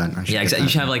sign for that. Yeah, exactly. You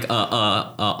should have like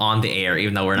on the air,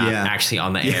 even though we're not actually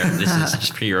on the air. This is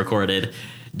just pre-recorded.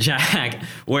 Jack,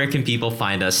 where can people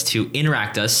find us to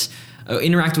interact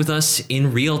with us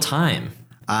in real time?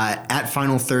 At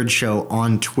Final Third Show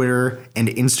on Twitter and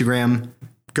Instagram.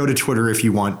 Go to Twitter if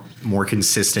you want more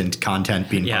consistent content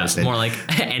being posted. More like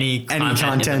any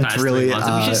content really.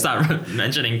 We should stop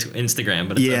mentioning Instagram,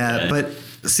 but it's okay.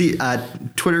 But see,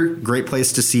 Twitter, great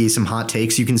place to see some hot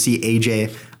takes. You can see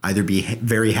AJ either be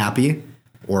very happy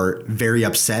or very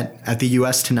upset at the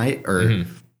U.S. tonight or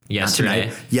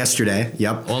Yesterday,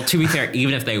 yep. Well, to be fair,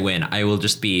 even if they win, I will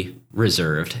just be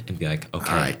reserved and be like,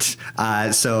 okay. All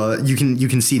right. So you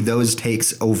can see those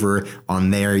takes over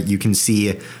on there. You can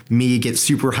see me get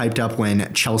super hyped up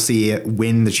when Chelsea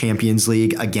win the Champions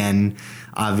League again,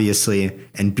 obviously,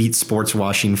 and beat sports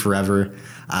washing forever.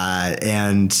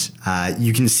 And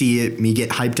you can see me get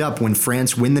hyped up when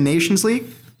France win the Nations League.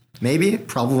 Maybe,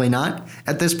 probably not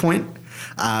at this point.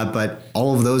 But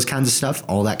all of those kinds of stuff,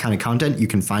 all that kind of content, you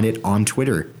can find it on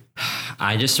Twitter.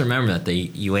 I just remember that the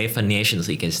UEFA Nations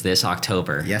League is this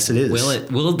October. Yes, it is.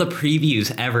 Will the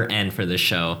previews ever end for the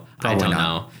show? Probably I don't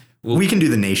not. know. We can do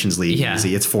the Nations League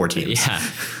easy. It's 4 teams. Yeah,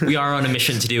 we are on a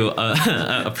mission to do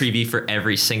a preview for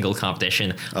every single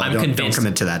competition. I'm convinced. Don't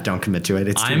commit to that. Don't commit to it.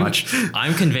 It's too much.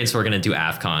 I'm convinced we're gonna do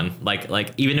AFCON.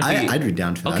 Like even if I'd be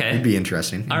down for that. It'd be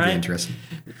interesting. All right. Be interesting.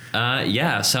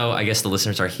 Yeah. So I guess the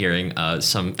listeners are hearing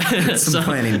some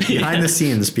planning behind the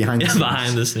scenes. Behind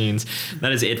the scenes.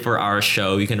 That is it for our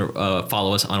show. You can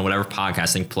follow us on whatever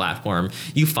podcasting platform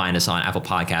you find us on: Apple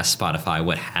Podcasts, Spotify,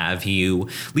 what have you.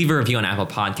 Leave a review on Apple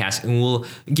Podcasts, and we'll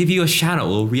give you a shout out.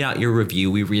 We'll read out your review.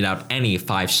 We read out any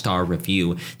 5-star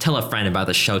review. Tell a friend about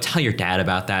the show. Tell your dad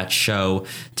about that show.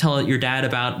 Tell your dad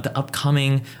about the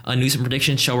upcoming news and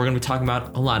predictions show. We're going to be talking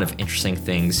about a lot of interesting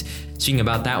things. Speaking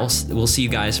about that, we'll see you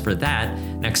guys for that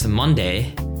next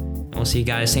Monday. And we'll see you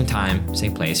guys same time,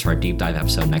 same place for our deep dive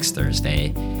episode next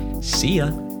Thursday. See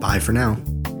ya. Bye for now.